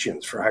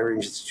suggestions for higher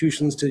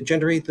institutions to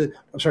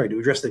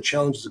address the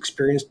challenges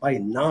experienced by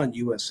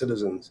non-U.S.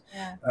 citizens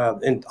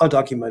and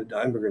undocumented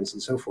immigrants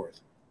and so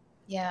forth?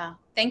 Yeah,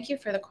 thank you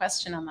for the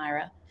question,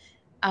 Elmira.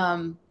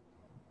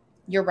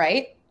 You're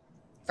right.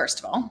 First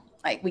of all,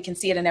 we can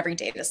see it in every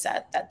data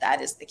set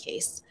that is the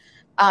case.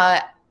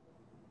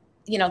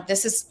 You know,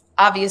 this is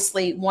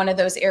obviously one of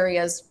those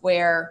areas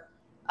where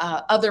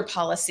other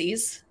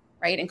policies,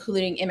 right,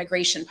 including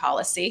immigration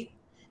policy,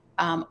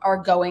 are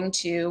going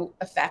to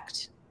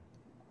affect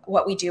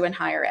what we do in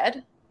higher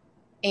ed.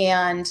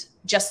 And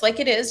just like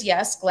it is,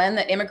 yes, Glenn,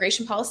 that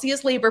immigration policy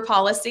is labor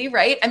policy,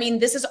 right? I mean,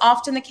 this is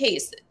often the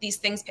case. These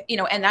things, you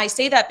know, and I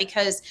say that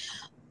because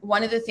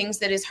one of the things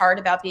that is hard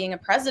about being a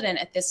president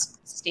at this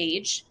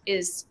stage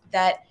is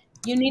that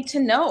you need to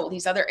know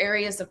these other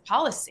areas of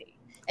policy.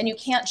 And you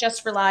can't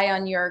just rely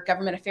on your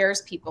government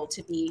affairs people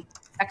to be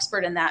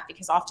expert in that,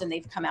 because often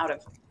they've come out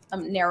of a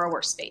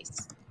narrower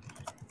space.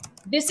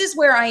 This is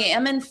where I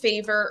am in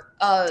favor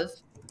of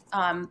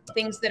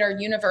things that are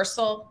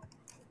universal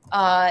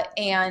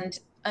and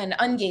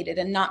ungated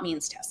and not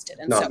means tested.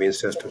 And means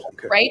tested,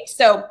 okay. Right?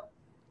 So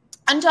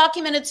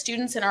undocumented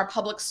students in our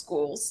public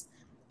schools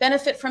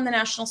benefit from the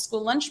National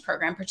School Lunch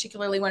Program,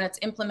 particularly when it's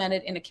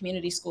implemented in a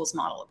community schools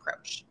model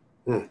approach.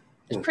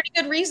 There's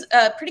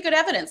pretty good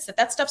evidence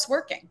that stuff's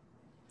working.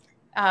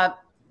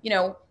 You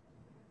know,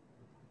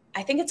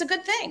 I think it's a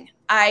good thing.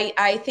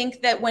 I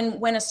think that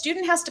when a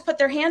student has to put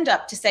their hand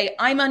up to say,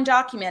 I'm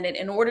undocumented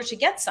in order to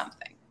get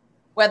something,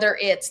 whether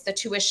it's the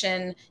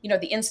tuition, you know,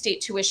 the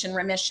in-state tuition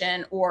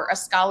remission or a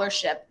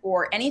scholarship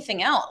or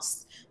anything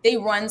else, they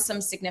run some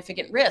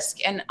significant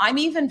risk. And I'm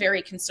even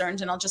very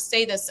concerned, and I'll just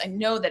say this, I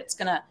know that it's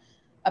going to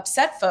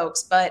upset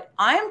folks, but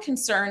I am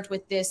concerned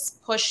with this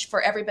push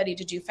for everybody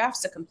to do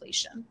FAFSA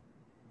completion.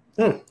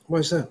 Why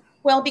is that?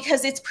 Well,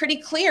 because it's pretty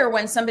clear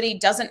when somebody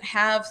doesn't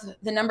have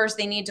the numbers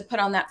they need to put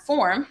on that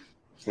form,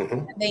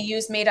 they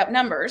use made up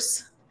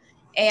numbers.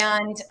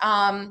 And,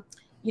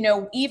 you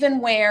know,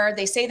 even where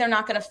they say they're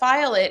not going to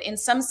file it, in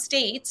some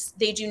states,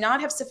 they do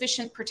not have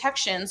sufficient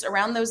protections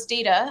around those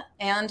data.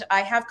 And I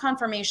have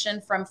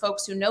confirmation from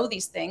folks who know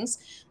these things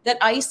that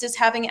ICE is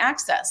having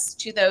access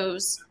to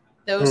those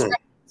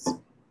records.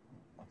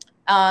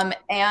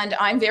 And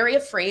I'm very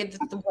afraid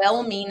that the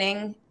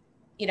well-meaning,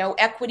 you know,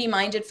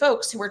 equity-minded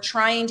folks who are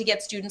trying to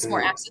get students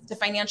more access to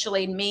financial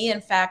aid may,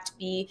 in fact,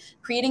 be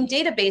creating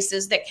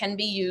databases that can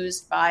be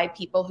used by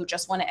people who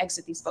just want to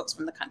exit these folks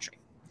from the country.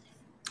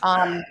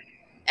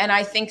 And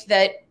I think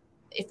that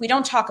if we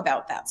don't talk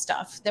about that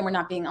stuff, then we're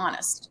not being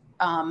honest.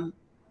 And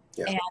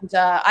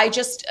I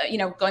just, you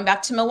know, going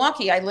back to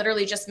Milwaukee, I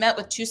literally just met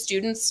with 2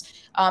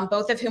 students,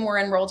 both of whom were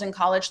enrolled in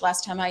college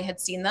last time I had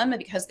seen them,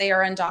 because they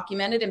are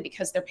undocumented and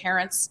because their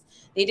parents,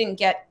 they didn't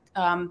get,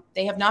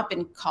 they have not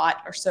been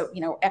caught or so,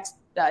 you know,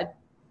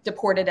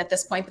 deported at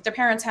this point, but their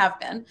parents have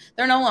been.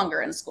 They're no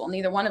longer in school.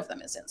 Neither one of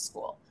them is in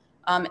school.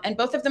 And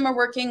both of them are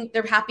working.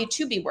 They're happy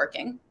to be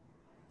working.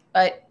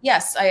 But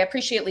yes, I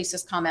appreciate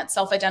Lisa's comment.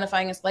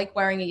 Self-identifying is like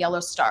wearing a yellow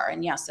star.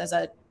 And yes, as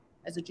a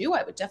Jew,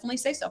 I would definitely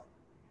say so.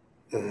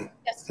 Mm-hmm.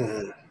 Yes.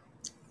 Mm-hmm.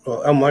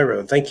 Well,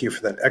 Elmira, thank you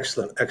for that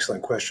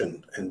excellent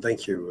question. And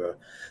thank you,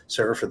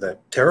 Sarah, for that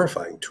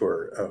terrifying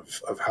tour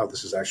of how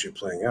this is actually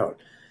playing out.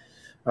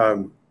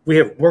 We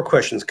have more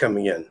questions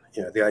coming in.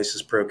 You know, the ice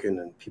is broken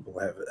and people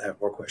have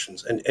more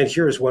questions. And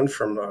here is one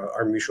from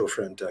our mutual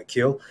friend,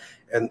 Keel.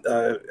 And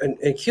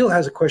Keel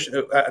has a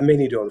question. I may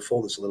need to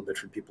unfold this a little bit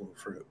for people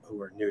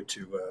who are new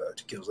to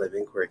Keel's Live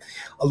Inquiry.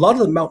 A lot of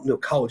the mountain of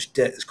college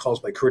debt is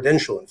caused by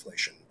credential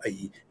inflation,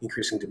 i.e.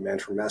 increasing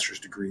demand for master's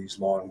degrees,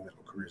 law and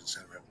medical careers,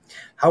 etc.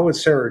 How would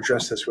Sarah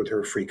address this with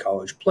her free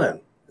college plan?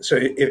 So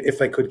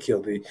if I could,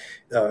 Keel,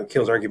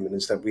 Keel's argument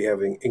is that we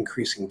have an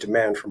increasing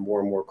demand for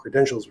more and more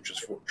credentials, which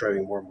is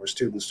driving more and more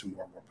students to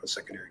more and more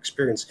post-secondary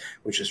experience,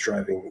 which is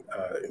driving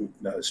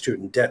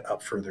student debt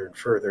up further and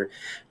further.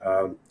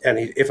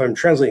 If I'm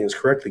translating this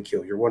correctly,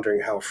 Keel, you're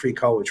wondering how free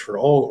college for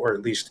all, or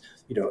at least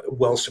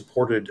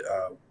well-supported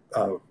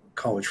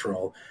college for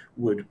all,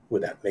 would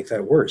that make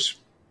that worse?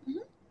 Mm-hmm.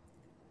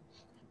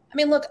 I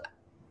mean, look,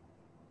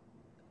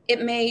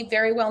 it may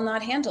very well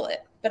not handle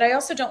it. But I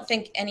also don't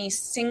think any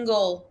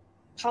single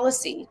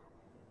policy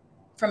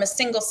from a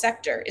single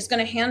sector is going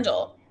to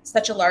handle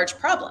such a large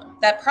problem.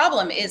 That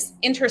problem is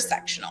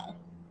intersectional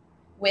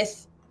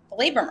with the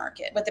labor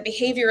market, with the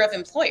behavior of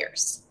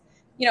employers.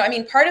 I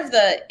mean, part of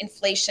the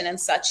inflation and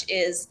such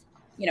is,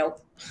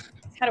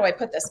 how do I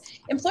put this?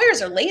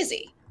 Employers are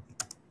lazy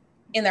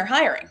in their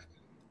hiring.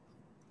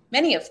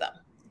 Many of them.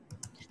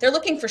 They're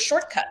looking for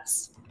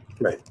shortcuts.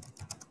 Right.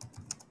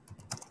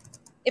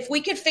 If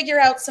we could figure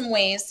out some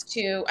ways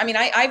to, I mean,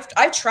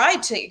 I've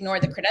tried to ignore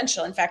the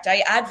credential. In fact, I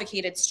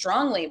advocated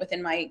strongly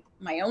within my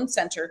own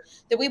center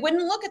that we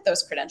wouldn't look at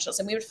those credentials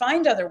and we would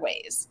find other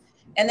ways.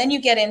 And then you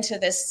get into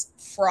this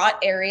fraught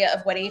area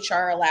of what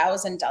HR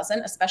allows and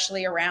doesn't,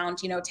 especially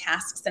around,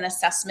 tasks and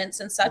assessments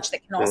and such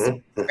that can also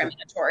be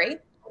discriminatory.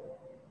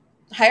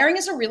 Hiring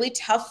is a really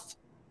tough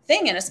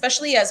thing. And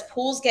especially as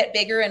pools get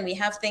bigger and we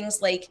have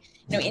things like,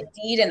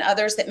 Indeed and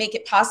others that make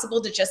it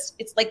possible to just,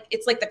 it's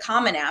like the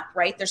Common App,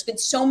 right? There's been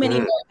so many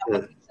more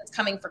applications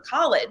coming for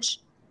college.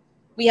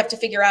 We have to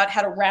figure out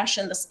how to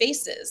ration the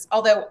spaces.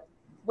 Although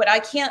what I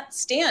can't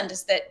stand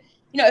is that,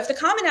 if the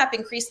Common App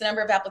increased the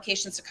number of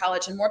applications to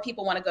college and more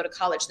people want to go to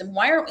college, then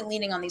why aren't we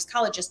leaning on these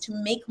colleges to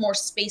make more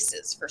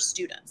spaces for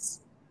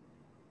students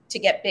to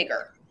get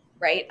bigger,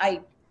 right?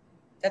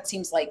 That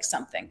seems like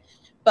something,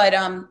 but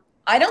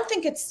I don't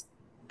think it's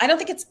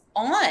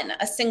on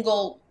a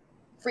single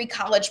free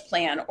college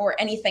plan or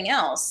anything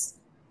else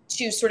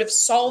to sort of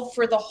solve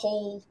for the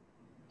whole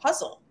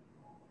puzzle.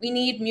 We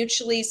need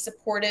mutually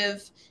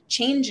supportive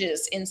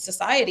changes in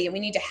society, and we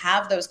need to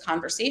have those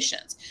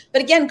conversations.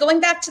 But again,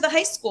 going back to the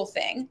high school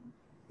thing,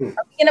 are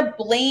we going to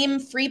blame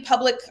free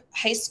public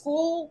high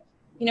school,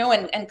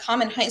 and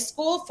common high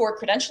school for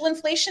credential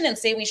inflation and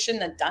say we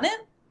shouldn't have done it?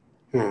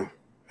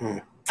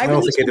 I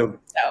don't think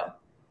so.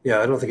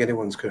 Yeah, I don't think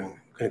anyone's going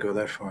to go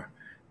that far.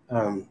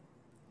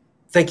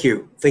 Thank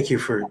you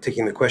for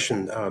taking the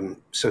question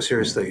so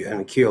seriously.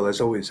 And Keel,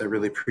 as always, I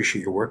really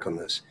appreciate your work on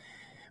this.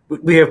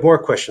 We have more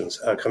questions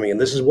coming in.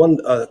 This is one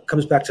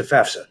comes back to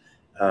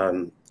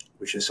FAFSA,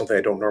 which is something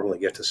I don't normally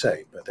get to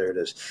say, but there it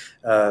is.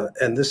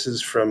 And this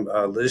is from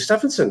Liz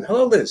Stephenson.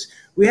 Hello, Liz.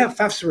 We have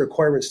FAFSA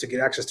requirements to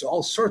get access to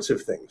all sorts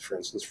of things, for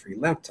instance, free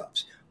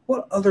laptops.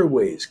 What other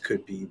ways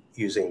could be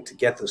using to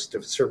get those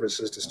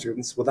services to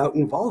students without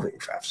involving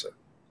FAFSA?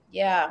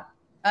 Yeah,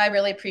 I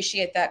really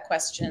appreciate that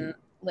question,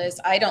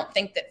 Liz. I don't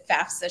think that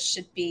FAFSA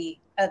should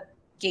be a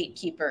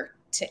gatekeeper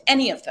to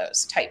any of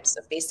those types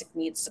of basic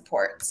needs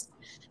supports.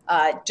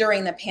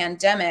 During the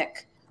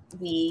pandemic,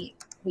 we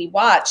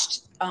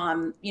watched,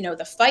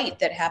 the fight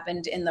that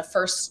happened in the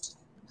first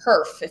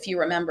HERF, if you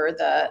remember,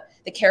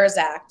 the CARES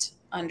Act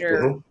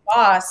under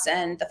Boss,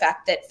 and the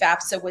fact that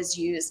FAFSA was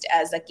used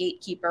as a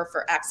gatekeeper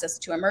for access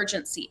to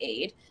emergency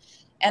aid.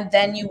 And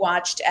then you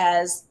watched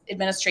as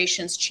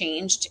administrations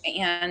changed,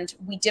 and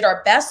we did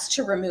our best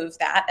to remove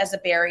that as a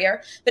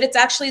barrier. But it's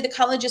actually the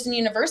colleges and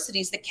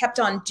universities that kept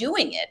on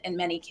doing it in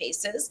many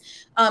cases,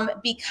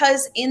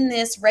 because in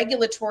this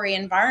regulatory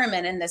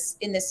environment, in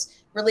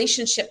this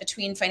relationship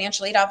between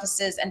financial aid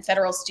offices and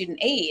federal student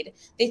aid,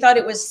 they thought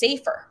it was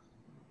safer.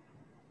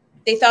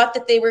 They thought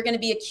that they were going to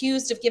be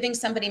accused of giving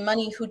somebody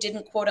money who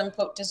didn't, quote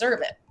unquote,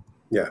 deserve it.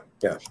 Yeah.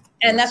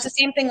 And that's the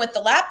same thing with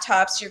the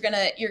laptops. You're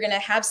gonna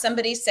have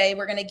somebody say,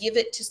 we're gonna give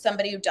it to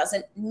somebody who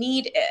doesn't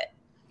need it.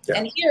 Yeah.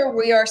 And here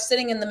we are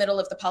sitting in the middle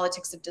of the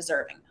politics of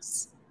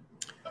deservingness.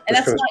 And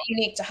that's not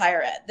unique to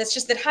higher ed. That's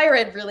just that higher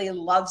ed really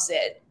loves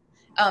it.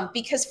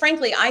 Because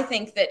frankly, I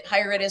think that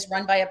higher ed is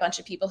run by a bunch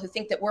of people who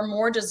think that we're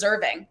more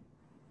deserving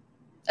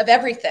of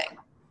everything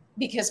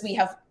because we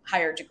have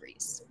higher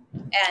degrees.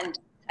 And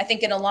I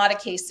think in a lot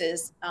of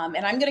cases,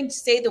 and I'm going to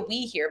say the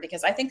we here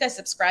because I think I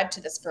subscribed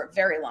to this for a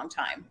very long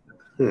time.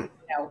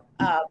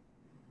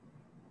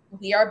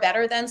 We are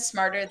better than,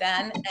 smarter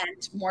than,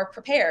 and more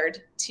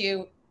prepared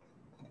to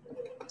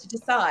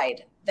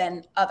decide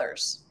than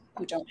others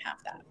who don't have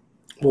that.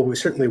 Well, we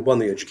certainly won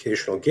the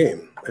educational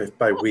game. If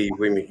by we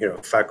mean,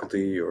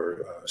 faculty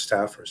or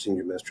staff or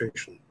senior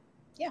administration.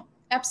 Yeah,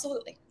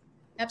 absolutely.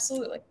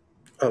 Absolutely.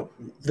 Oh,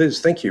 Liz,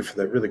 thank you for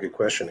that really good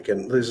question.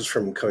 Again, Liz is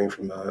coming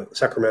from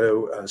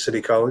Sacramento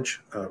City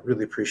College.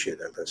 Really appreciate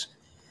that, Liz.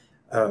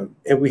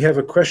 And we have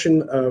a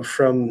question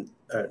from,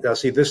 now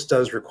see, this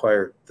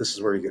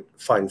is where you get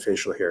fine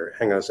facial hair.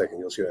 Hang on a second,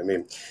 you'll see what I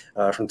mean.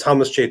 From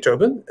Thomas J.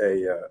 Tobin,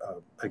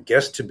 a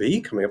guest to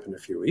be coming up in a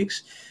few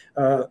weeks.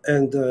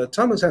 And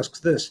Thomas asks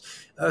this,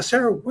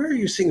 Sara, where are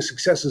you seeing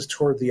successes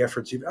toward the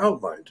efforts you've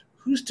outlined?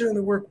 Who's doing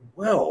the work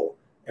well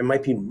and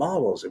might be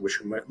models at which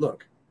we might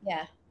look?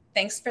 Yeah.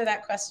 Thanks for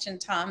that question,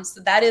 Tom.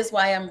 So that is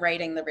why I'm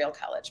writing the Real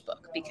College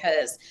book,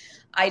 because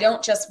I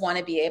don't just want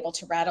to be able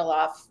to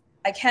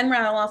I can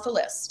rattle off a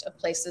list of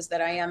places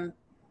that I am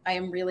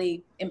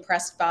really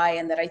impressed by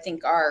and that I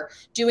think are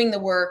doing the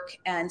work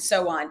and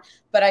so on.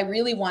 But I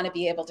really want to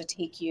be able to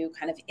take you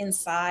kind of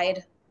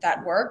inside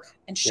that work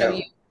and show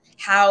you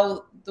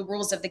how the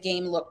rules of the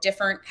game look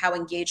different, how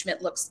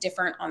engagement looks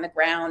different on the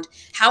ground,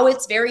 how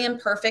it's very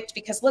imperfect.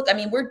 Because look, I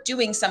mean, we're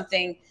doing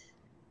something.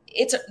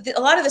 A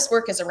lot of this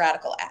work is a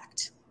radical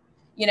act.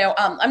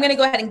 I'm going to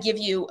go ahead and give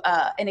you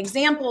an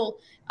example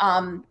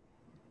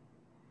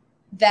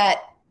that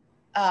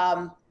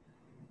I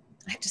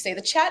have to say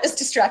the chat is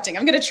distracting.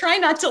 I'm going to try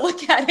not to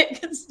look at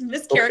it because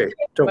mischaracterized. Okay,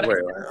 don't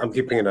worry. I'm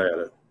keeping an eye on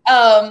it.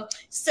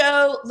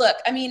 So look,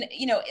 I mean,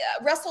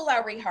 Russell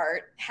Lowry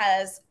Hart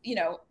has,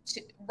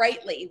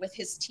 rightly with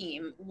his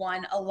team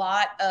won a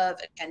lot of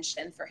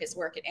attention for his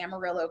work at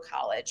Amarillo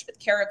College with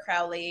Kara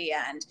Crowley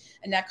and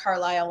Annette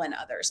Carlisle and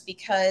others,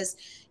 because,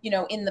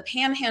 in the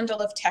panhandle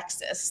of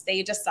Texas,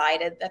 they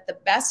decided that the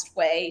best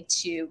way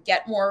to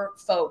get more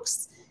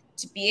folks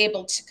to be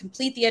able to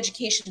complete the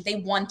education they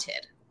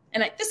wanted.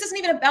 And this isn't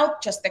even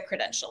about just the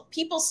credential.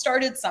 People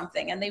started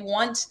something and they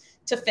want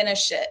to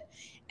finish it.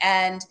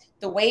 And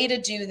the way to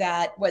do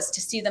that was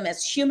to see them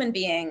as human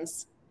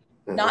beings,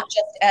 not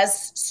just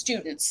as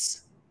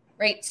students,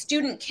 right?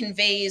 Student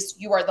conveys,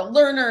 you are the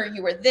learner,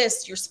 you are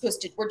this,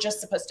 we're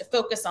just supposed to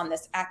focus on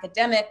this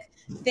academic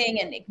thing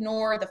and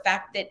ignore the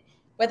fact that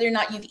whether or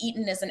not you've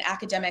eaten is an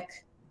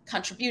academic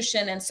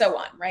contribution and so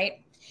on,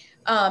 right?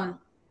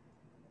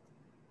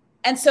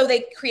 And so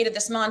they created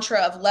this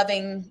mantra of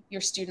loving your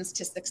students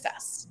to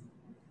success.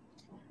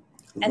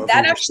 And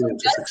that actually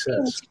does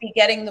seem to be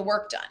getting the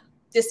work done.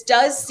 This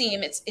does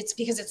seem, it's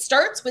because it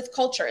starts with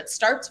culture, it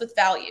starts with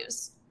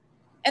values.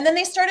 And then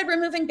they started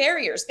removing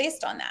barriers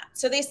based on that.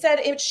 So they said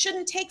it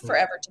shouldn't take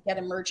forever to get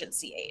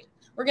emergency aid.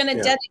 We're going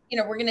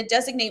to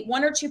designate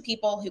 1 or 2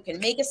 people who can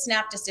make a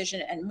snap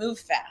decision and move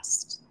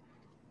fast.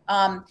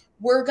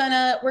 We're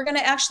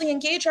gonna actually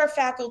engage our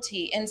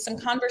faculty in some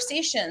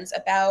conversations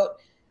about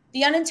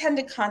the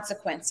unintended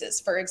consequences,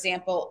 for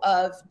example,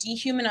 of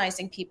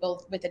dehumanizing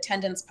people with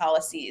attendance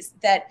policies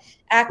that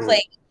act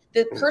like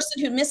the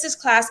person who misses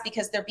class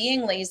because they're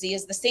being lazy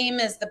is the same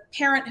as the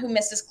parent who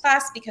misses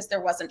class because there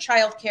wasn't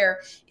childcare,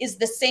 is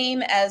the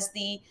same as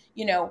the,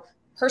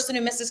 person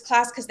who misses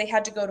class because they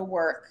had to go to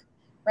work,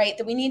 right?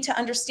 That we need to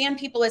understand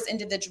people as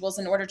individuals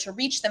in order to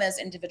reach them as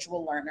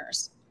individual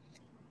learners.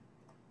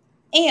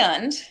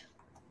 And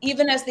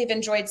even as they've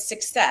enjoyed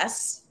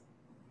success,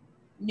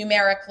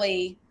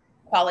 numerically,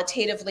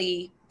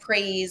 qualitatively,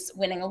 praise,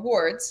 winning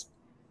awards,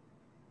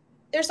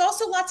 there's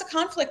also lots of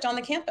conflict on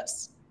the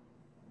campus.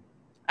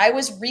 I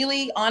was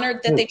really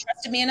honored that they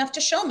trusted me enough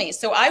to show me.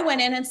 So I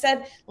went in and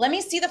said, let me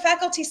see the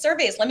faculty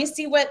surveys. Let me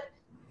see what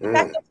the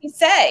faculty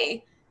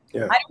say.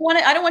 Yeah.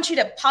 I don't want you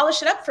to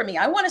polish it up for me.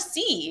 I want to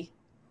see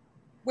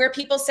where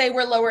people say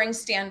we're lowering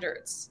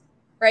standards,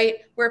 right?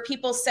 Where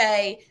people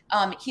say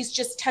he's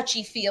just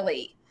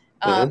touchy-feely.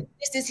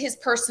 This is his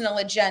personal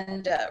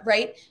agenda,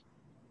 right?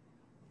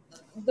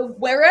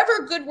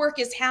 Wherever good work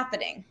is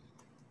happening,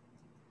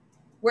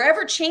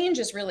 wherever change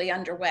is really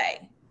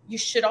underway, you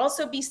should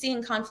also be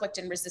seeing conflict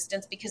and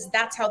resistance, because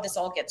that's how this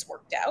all gets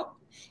worked out.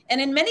 And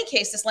in many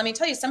cases, let me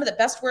tell you, some of the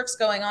best work's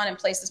going on in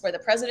places where the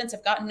presidents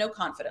have gotten no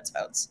confidence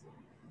votes.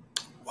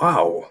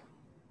 Wow.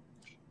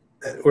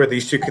 Were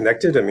these two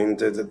connected? I mean,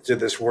 did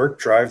this work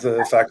drive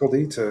the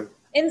faculty to?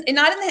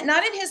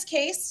 Not in his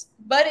case,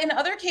 but in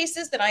other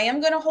cases that I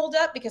am going to hold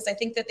up, because I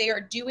think that they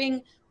are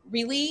doing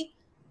really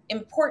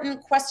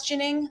important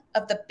questioning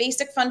of the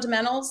basic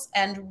fundamentals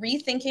and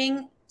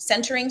rethinking,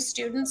 centering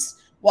students,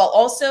 while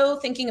also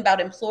thinking about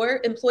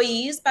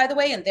employees, by the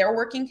way, and their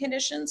working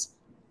conditions.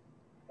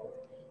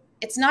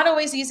 It's not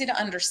always easy to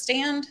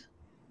understand.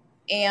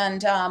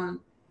 And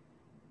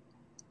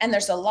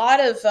there's a lot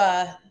of,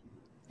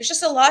 there's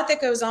just a lot that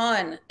goes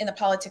on in the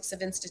politics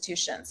of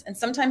institutions. And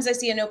sometimes I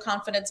see a no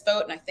confidence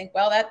vote and I think,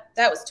 well,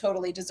 that was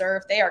totally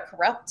deserved. They are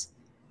corrupt.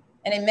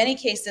 And in many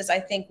cases, I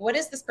think, what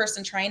is this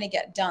person trying to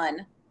get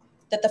done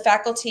that the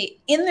faculty,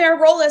 in their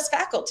role as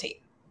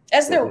faculty,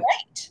 as their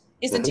right,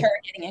 is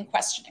interrogating and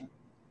questioning?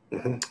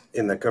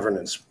 In the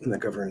governance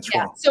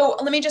role. So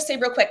let me just say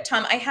real quick,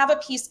 Tom, I have a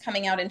piece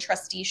coming out in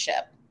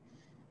trusteeship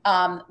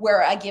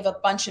where I give a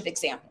bunch of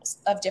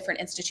examples of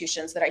different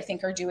institutions that I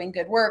think are doing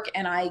good work,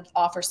 and I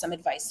offer some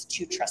advice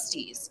to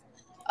trustees.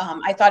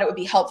 I thought it would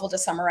be helpful to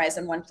summarize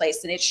in one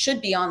place, and it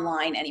should be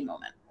online any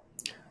moment.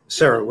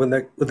 Sarah, when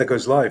that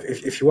goes live,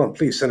 if you want,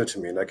 please send it to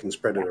me and I can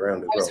spread it around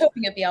as well. I was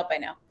hoping it'd be out by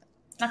now.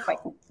 Not quite.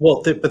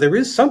 Well, but there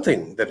is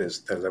something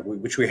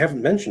which we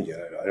haven't mentioned yet,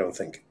 I don't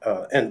think.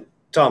 And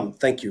Tom,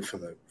 thank you for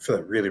that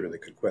really, really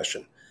good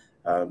question.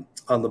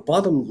 On the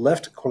bottom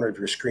left corner of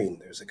your screen,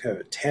 there's a kind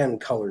of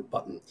tan-colored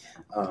button,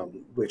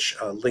 which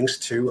links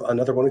to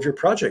another one of your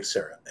projects,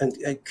 Sarah. And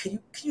can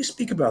you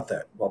speak about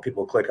that while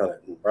people click on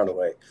it and run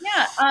away?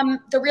 Yeah,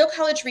 the Real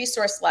College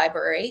Resource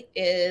Library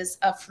is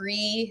a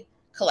free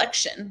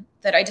collection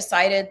that I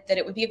decided that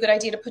it would be a good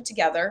idea to put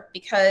together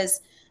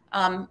because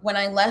when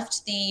I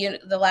left the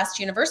last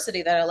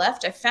university that I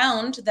left, I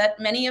found that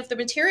many of the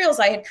materials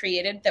I had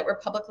created that were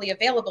publicly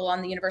available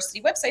on the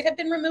university website had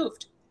been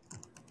removed.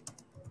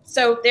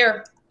 So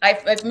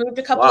I've moved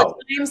a couple of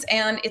times,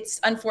 and it's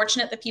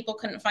unfortunate that people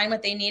couldn't find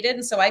what they needed.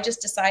 And so I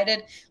just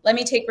decided, let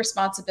me take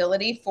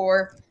responsibility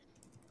for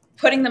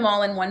putting them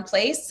all in one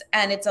place.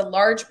 And it's a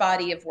large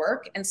body of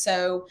work. And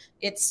so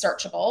it's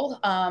searchable.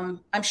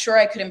 I'm sure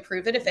I could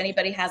improve it. If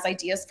anybody has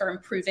ideas for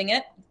improving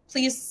it,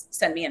 please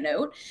send me a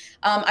note.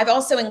 I've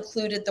also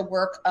included the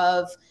work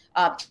of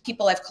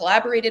people I've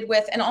collaborated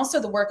with, and also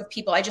the work of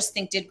people I just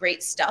think did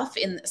great stuff,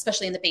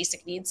 especially in the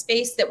basic needs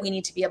space, that we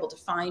need to be able to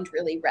find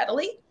really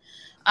readily.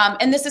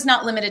 And this is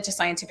not limited to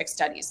scientific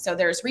studies. So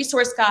there's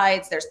resource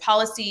guides, there's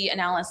policy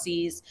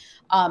analyses.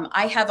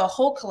 I have a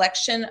whole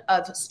collection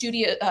of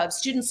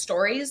student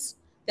stories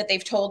that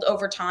they've told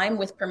over time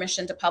with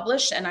permission to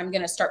publish, and I'm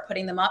going to start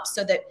putting them up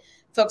so that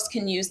folks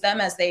can use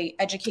them as they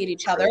educate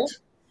each other.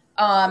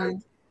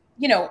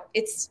 You know,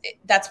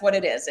 that's what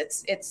it is.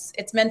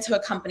 It's meant to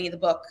accompany the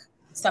book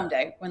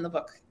someday when the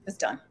book is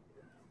done.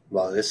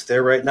 Well, it's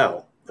there right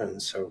now.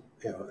 And so,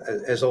 you know,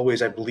 as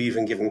always, I believe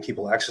in giving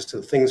people access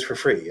to things for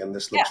free, and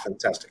this looks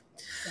fantastic.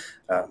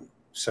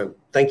 So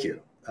thank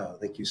you.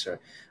 Thank you, Sarah.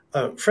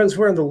 Friends,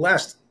 we're in the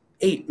last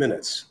 8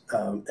 minutes,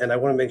 and I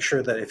want to make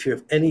sure that if you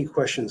have any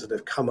questions that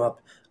have come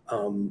up,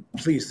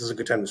 please, this is a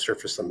good time to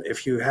surface them.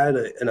 If you had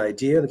an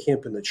idea that came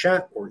up in the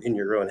chat or in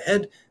your own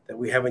head that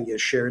we haven't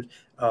yet shared,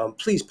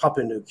 please pop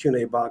into the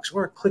Q&A box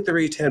or click the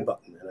raise hand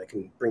button, and I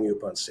can bring you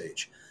up on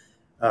stage.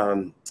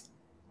 Glenn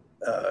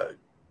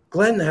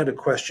had a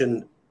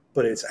question,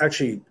 but it's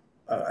actually,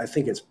 I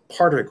think it's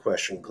part of a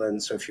question, Glenn.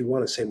 So if you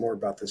want to say more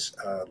about this,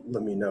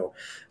 let me know.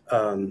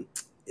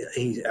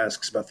 He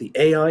asks about the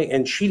AI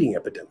and cheating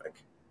epidemic.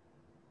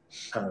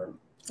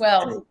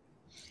 Well,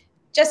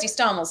 Jesse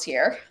Stommel's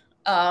here.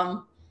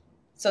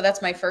 So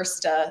that's my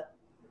first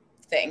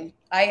thing.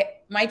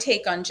 My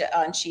take on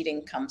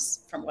cheating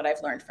comes from what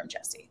I've learned from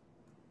Jesse.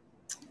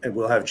 And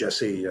we'll have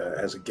Jesse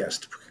as a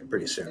guest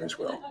pretty soon as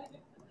well.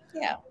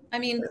 Yeah, I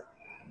mean,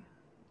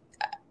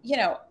 you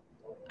know,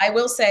 I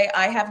will say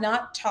I have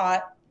not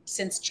taught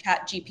since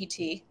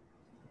ChatGPT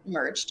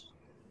emerged.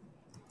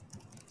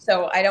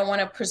 So I don't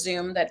want to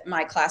presume that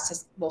my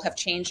classes will have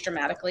changed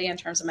dramatically in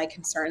terms of my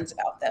concerns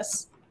about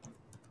this.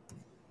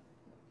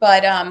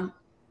 But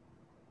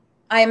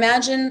I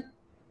imagine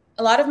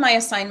a lot of my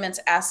assignments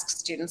ask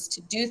students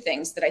to do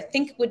things that I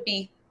think would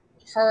be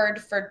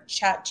hard for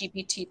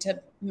ChatGPT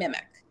to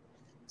mimic.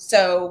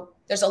 So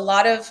there's a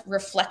lot of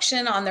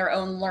reflection on their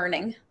own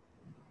learning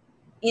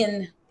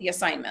in the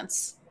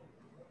assignments.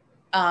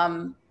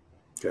 Good.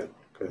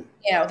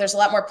 You know, there's a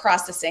lot more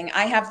processing.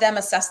 I have them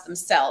assess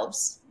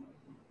themselves.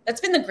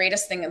 That's been the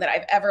greatest thing that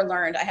I've ever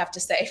learned, I have to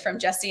say, from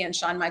Jesse and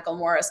Sean Michael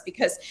Morris,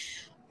 because,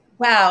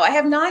 wow, I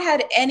have not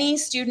had any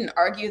student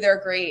argue their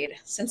grade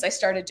since I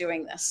started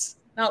doing this.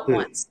 Not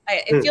once.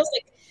 It feels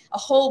like a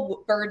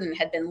whole burden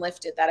had been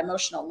lifted, that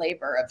emotional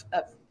labor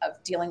of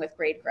dealing with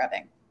grade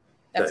grubbing.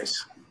 That's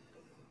nice.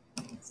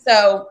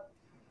 So,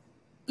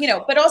 you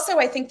know, but also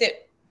I think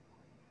that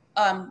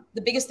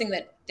the biggest thing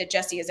that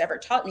Jesse has ever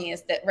taught me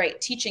is that, right,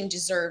 teaching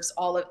deserves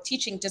all of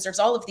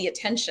the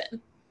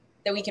attention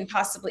that we can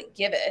possibly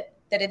give it,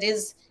 that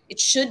it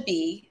should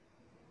be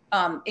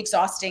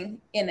exhausting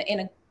in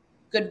a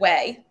good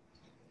way,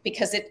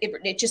 because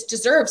it just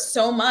deserves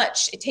so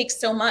much. It takes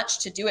so much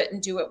to do it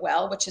and do it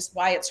well, which is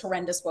why it's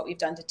horrendous what we've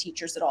done to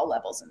teachers at all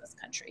levels in this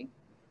country.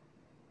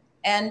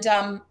 And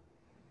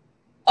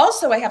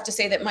also I have to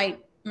say that my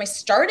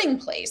starting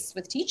place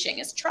with teaching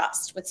is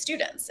trust with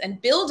students,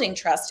 and building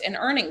trust and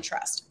earning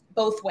trust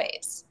both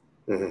ways.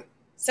 Mm-hmm.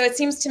 So it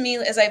seems to me,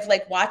 as I've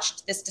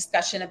watched this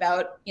discussion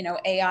about, you know,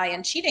 AI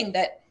and cheating,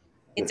 that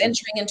it's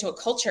entering into a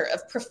culture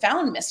of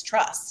profound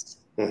mistrust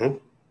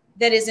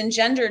that is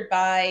engendered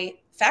by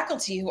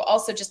faculty who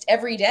also just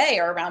every day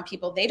are around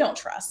people they don't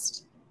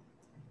trust.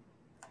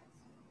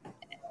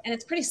 And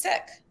it's pretty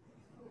sick.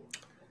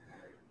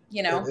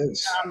 You know, it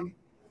is.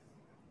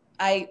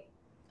 I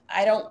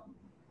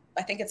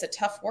think it's a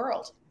tough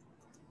world.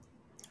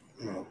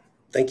 Well,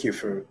 thank you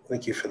for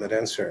that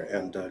answer.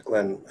 And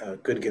Glenn,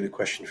 good to get a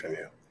question from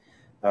you.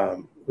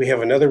 We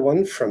have another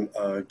one from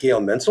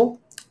Gail Menzel.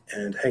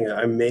 And hang on,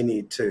 I may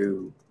need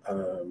to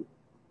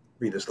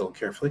read this a little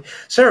carefully.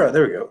 Sarah,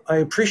 there we go. I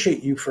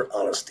appreciate you for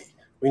honesty.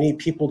 We need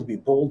people to be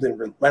bold and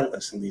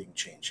relentless in leading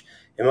change.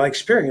 In my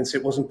experience,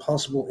 it wasn't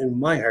possible in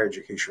my higher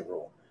education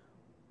role.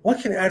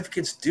 What can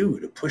advocates do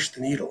to push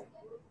the needle?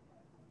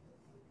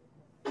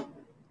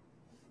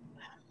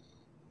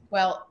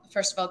 Well,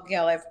 first of all,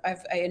 Gail,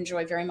 I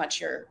enjoy very much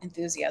your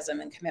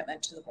enthusiasm and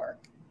commitment to the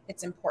work.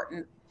 It's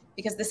important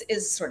because this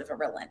is sort of a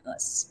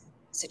relentless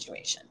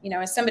situation. You know,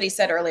 as somebody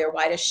said earlier,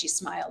 why does she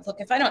smile?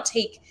 Look, if I don't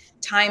take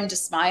time to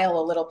smile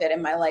a little bit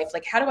in my life,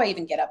 like how do I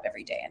even get up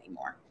every day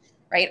anymore?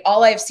 Right?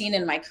 All I've seen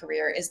in my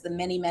career is the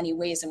many, many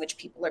ways in which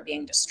people are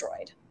being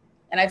destroyed.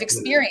 And I've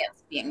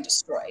experienced being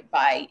destroyed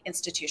by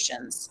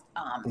institutions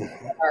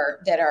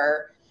that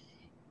are,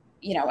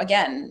 you know,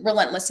 again,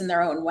 relentless in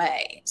their own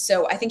way.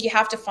 So I think you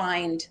have to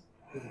find,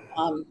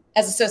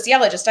 as a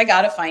sociologist, I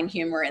got to find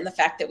humor in the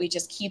fact that we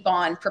just keep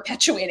on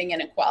perpetuating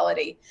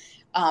inequality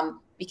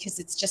because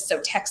it's just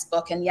so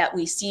textbook, and yet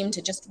we seem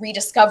to just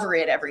rediscover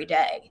it every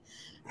day.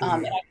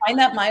 And I find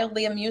that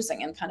mildly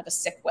amusing in kind of a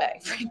sick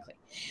way, frankly.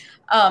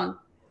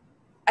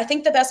 I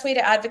think the best way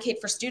to advocate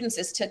for students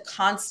is to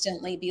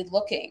constantly be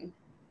looking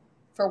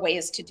for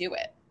ways to do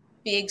it,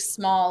 big,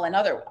 small, and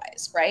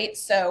otherwise, right?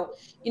 So,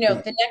 you know,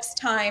 the next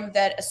time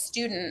that a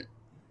student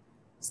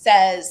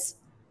says,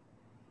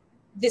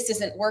 this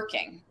isn't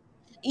working,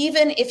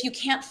 even if you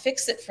can't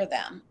fix it for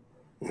them,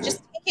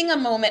 just taking a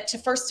moment to,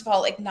 first of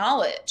all,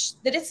 acknowledge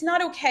that it's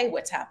not okay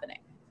what's happening.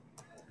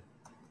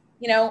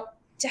 You know,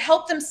 to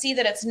help them see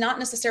that it's not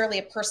necessarily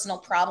a personal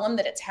problem,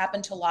 that it's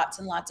happened to lots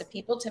and lots of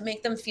people, to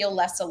make them feel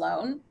less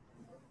alone.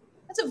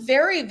 That's a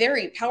very,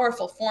 very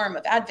powerful form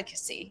of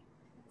advocacy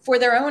for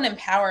their own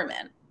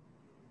empowerment,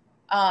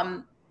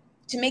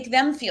 to make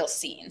them feel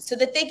seen so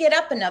that they get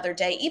up another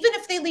day. Even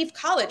if they leave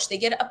college, they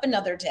get up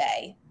another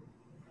day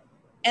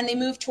and they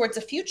move towards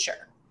a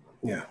future.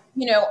 Yeah.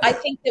 You know, I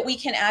think that we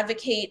can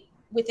advocate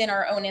within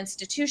our own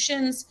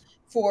institutions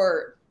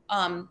for,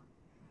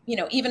 you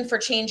know, even for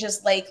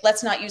changes like,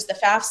 let's not use the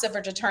FAFSA for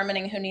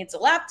determining who needs a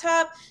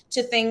laptop,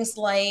 to things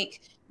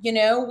like, you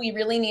know, we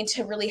really need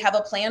to really have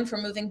a plan for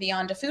moving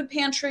beyond a food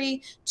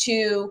pantry,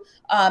 to,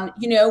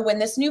 you know, when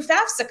this new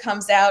FAFSA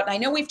comes out, and I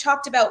know we've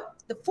talked about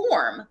the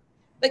form,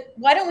 but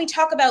why don't we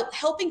talk about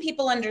helping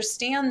people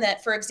understand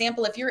that, for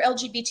example, if you're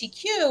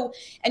LGBTQ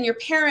and your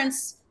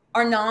parents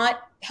are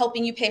not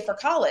helping you pay for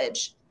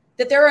college,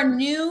 that there are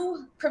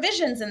new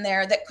provisions in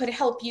there that could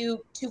help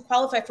you to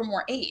qualify for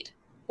more aid.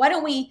 Why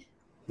don't we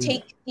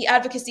take the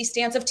advocacy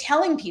stance of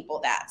telling people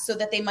that, so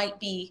that they might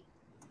be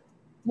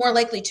more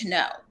likely to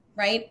know,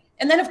 right?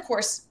 And then, of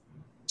course,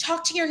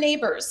 talk to your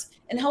neighbors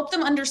and help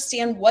them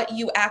understand what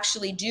you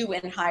actually do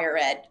in higher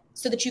ed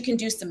so that you can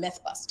do some myth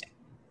busting.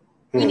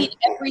 We need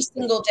every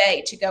single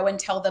day to go and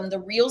tell them the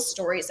real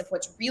stories of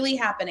what's really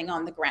happening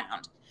on the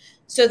ground,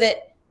 so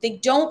that they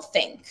don't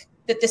think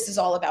that this is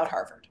all about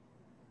Harvard.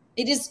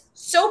 It is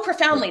so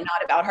profoundly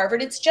not about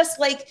Harvard. It's just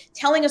like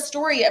telling a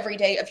story every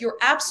day of your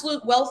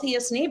absolute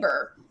wealthiest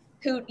neighbor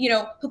who, you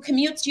know, who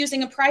commutes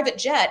using a private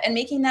jet, and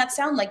making that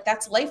sound like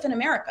that's life in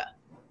America.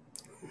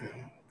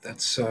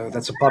 That's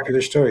a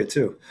popular story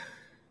too.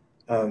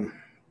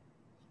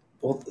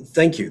 Well,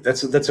 thank you.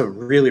 That's a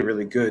really,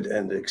 really good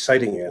and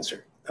exciting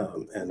answer,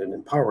 and an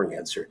empowering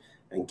answer.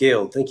 And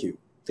Gail, thank you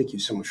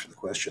so much for the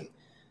question.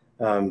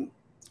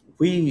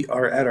 We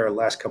are at our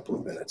last couple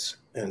of minutes,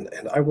 and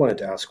I wanted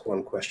to ask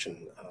one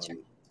question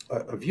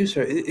of you,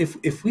 Sara.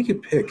 If we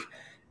could pick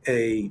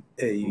a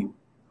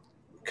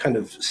kind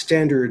of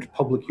standard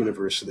public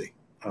university,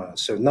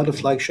 so not a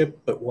flagship,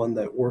 but one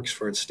that works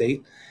for its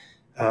state,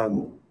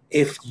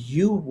 if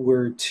you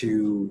were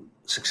to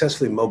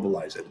successfully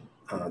mobilize it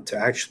to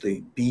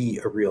actually be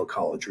a real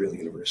college, real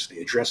university,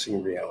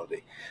 addressing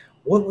reality,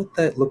 what would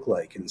that look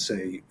like in,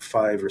 say,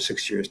 5 or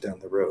 6 years down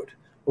the road?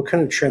 What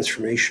kind of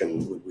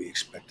transformation would we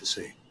expect to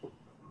see?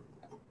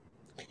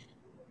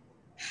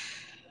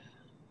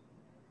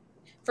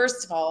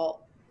 First of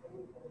all,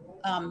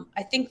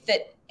 I think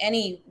that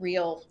any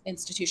real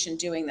institution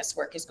doing this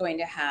work is going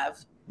to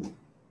have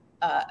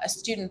a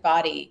student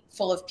body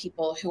full of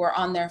people who are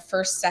on their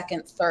first,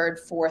 second, third,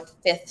 fourth,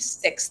 fifth,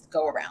 sixth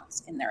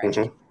go-arounds in their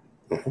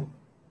education.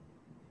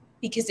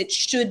 Because it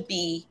should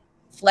be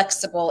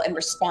flexible and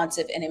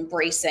responsive and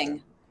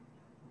embracing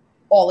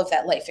all of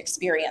that life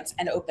experience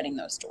and opening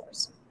those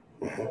doors.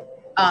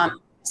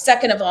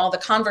 Second of all, the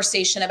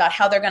conversation about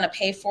how they're going to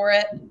pay for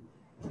it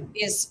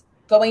is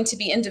going to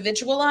be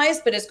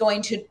individualized, but is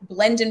going to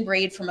blend and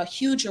braid from a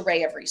huge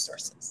array of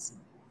resources.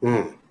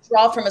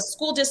 Draw from a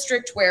school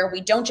district where we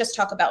don't just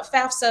talk about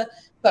FAFSA,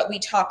 but we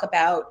talk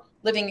about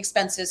living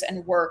expenses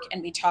and work,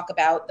 and we talk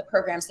about the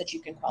programs that you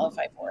can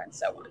qualify for, and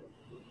so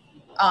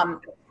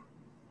on.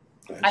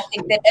 I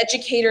think that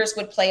educators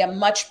would play a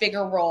much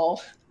bigger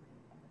role,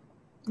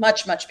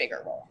 much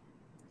bigger role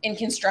in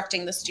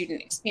constructing the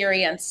student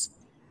experience,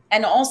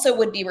 and also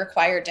would be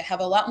required to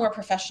have a lot more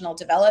professional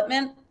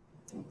development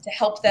to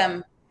help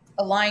them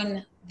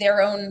align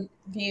their own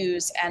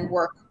views and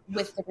work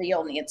with the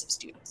real needs of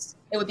students.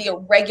 It would be a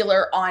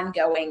regular,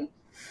 ongoing,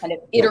 kind of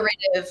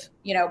iterative,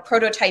 you know,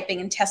 prototyping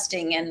and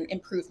testing and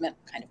improvement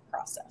kind of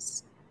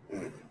process.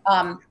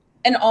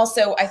 And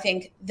also, I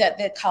think that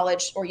the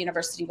college or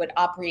university would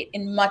operate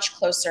in much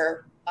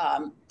closer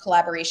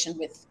collaboration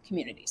with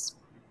communities,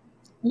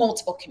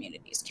 multiple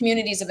communities,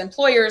 communities of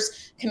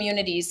employers,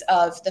 communities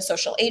of the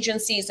social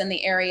agencies in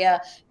the area,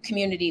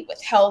 community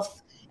with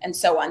health, and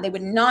so on. They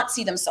would not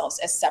see themselves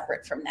as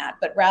separate from that,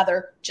 but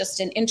rather just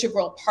an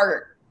integral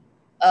part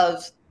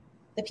of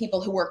the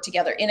people who work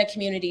together in a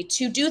community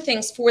to do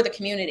things for the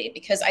community.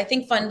 Because I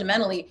think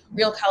fundamentally,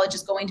 real college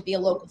is going to be a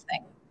local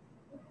thing.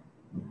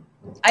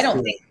 I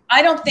don't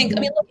think, I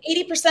mean, look,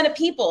 80% of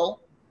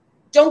people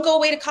don't go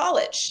away to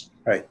college.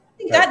 Right. I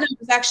think that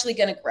number is actually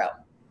going to grow.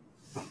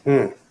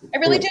 I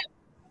really do.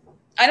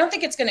 I don't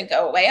think it's going to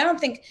go away. I don't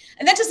think,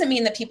 and that doesn't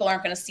mean that people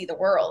aren't going to see the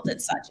world and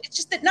such. It's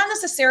just that not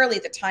necessarily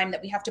the time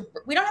that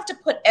we don't have to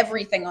put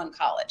everything on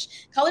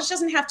college. College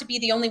doesn't have to be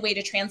the only way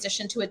to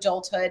transition to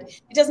adulthood.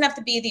 It doesn't have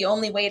to be the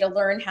only way to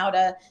learn how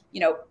to,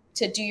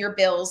 to do your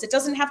bills. It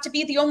doesn't have to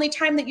be the only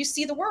time that you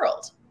see the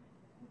world.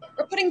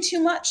 We're putting too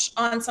much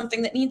on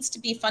something that needs to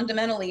be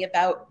fundamentally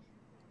about,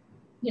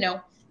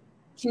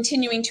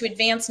 continuing to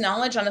advance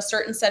knowledge on a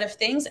certain set of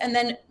things, and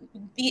then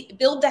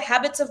build the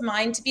habits of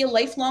mind to be a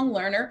lifelong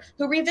learner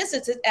who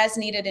revisits it as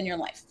needed in your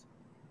life.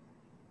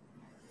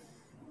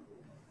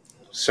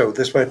 So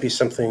this might be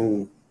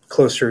something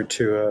closer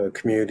to a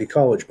community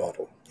college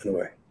model in a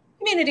way.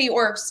 Community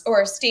or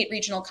state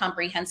regional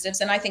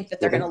comprehensives, and I think that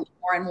they're going to look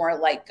more and more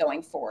alike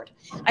going forward.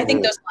 I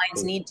think those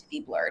lines need to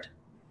be blurred.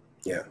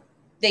 Yeah.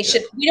 They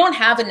should. We don't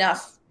have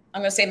enough.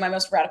 I'm going to say my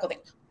most radical thing.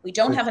 We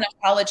don't have enough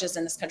colleges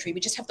in this country. We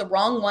just have the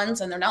wrong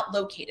ones, and they're not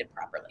located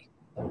properly.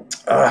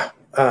 And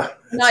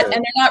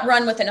they're not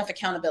run with enough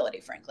accountability,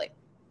 frankly.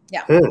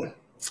 Yeah.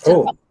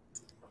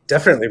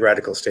 Definitely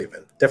radical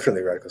statement.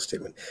 Definitely radical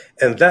statement.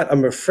 And that,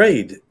 I'm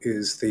afraid,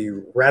 is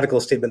the radical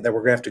statement that we're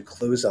going to have to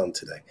close on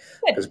today,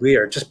 because we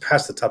are just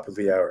past the top of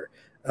the hour.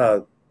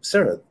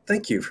 Sara,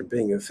 thank you for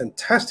being a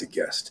fantastic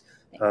guest.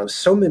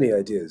 So many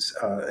ideas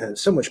and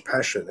so much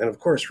passion, and of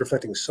course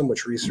reflecting so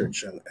much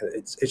research, and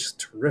it's just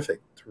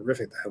terrific to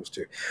host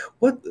you.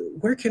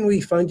 Where can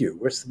we find you?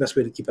 What's the best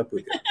way to keep up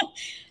with you?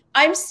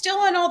 I'm still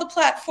on all the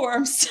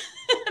platforms.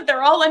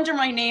 They're all under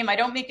my name. I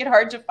don't make it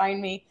hard to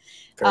find me.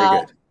 Very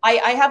good.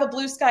 I have a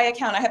Blue Sky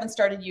account. I haven't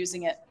started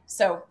using it,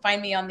 so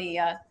find me on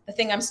the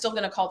thing I'm still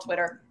going to call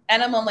Twitter,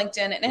 and I'm on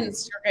LinkedIn and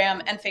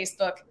Instagram and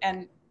Facebook,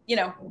 and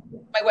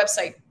my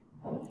website.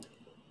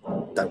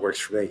 That works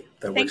for me.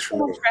 Thanks so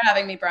much for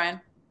having me,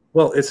 Bryan.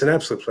 Well, it's an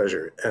absolute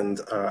pleasure,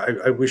 and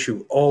I wish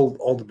you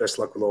all the best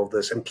luck with all of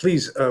this. And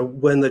please,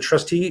 when the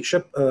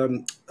trusteeship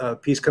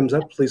piece comes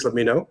up, please let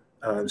me know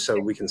so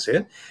we can see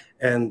it.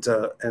 And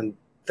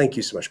thank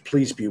you so much.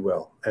 Please be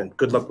well, and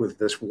good luck with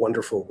this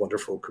wonderful,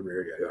 wonderful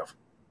career you have.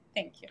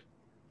 Thank you.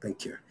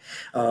 Thank you.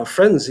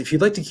 Friends, if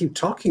you'd like to keep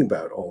talking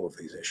about all of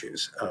these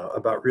issues,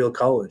 about real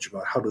college,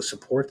 about how to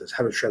support this,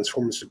 how to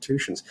transform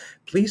institutions,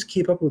 please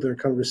keep up with our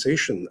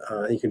conversation.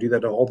 You can do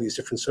that on all these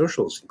different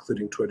socials,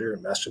 including Twitter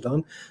and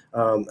Mastodon.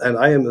 And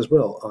I am as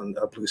well on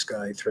Blue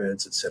Sky,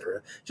 Threads,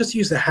 etc. Just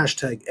use the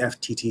hashtag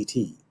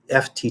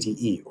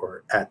FTTE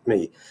or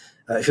 @me.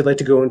 If you'd like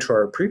to go into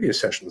our previous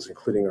sessions,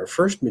 including our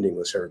first meeting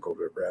with Sara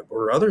Goldrick-Rab,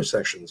 or other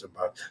sections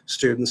about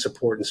student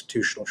support,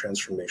 institutional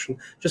transformation,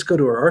 just go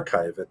to our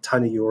archive at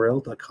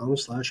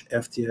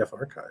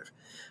tinyurl.com/FTF-archive.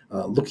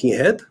 Looking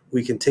ahead,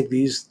 we can take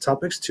these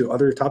topics to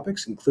other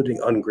topics, including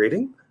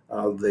ungrading.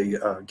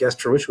 The guest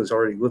for which was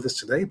already with us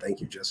today. Thank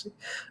you, Jesse.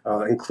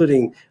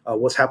 Including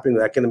what's happening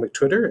with academic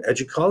Twitter,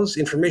 EDUCAUSE,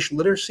 information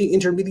literacy,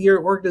 intermediate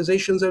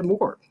organizations, and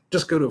more.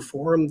 Just go to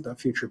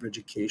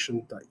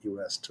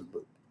forum.futureofeducation.us to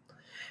look.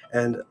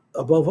 And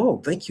above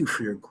all, thank you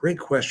for your great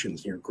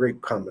questions and your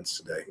great comments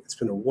today. It's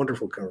been a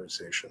wonderful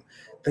conversation.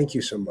 Thank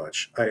you so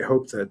much. I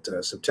hope that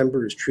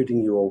September is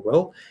treating you all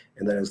well,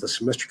 and that as the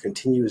semester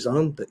continues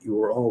on, that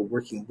you are all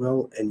working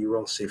well and you're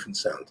all safe and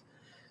sound.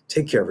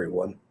 Take care,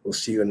 everyone. We'll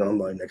see you in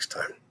online next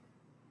time.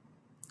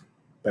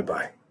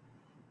 Bye-bye.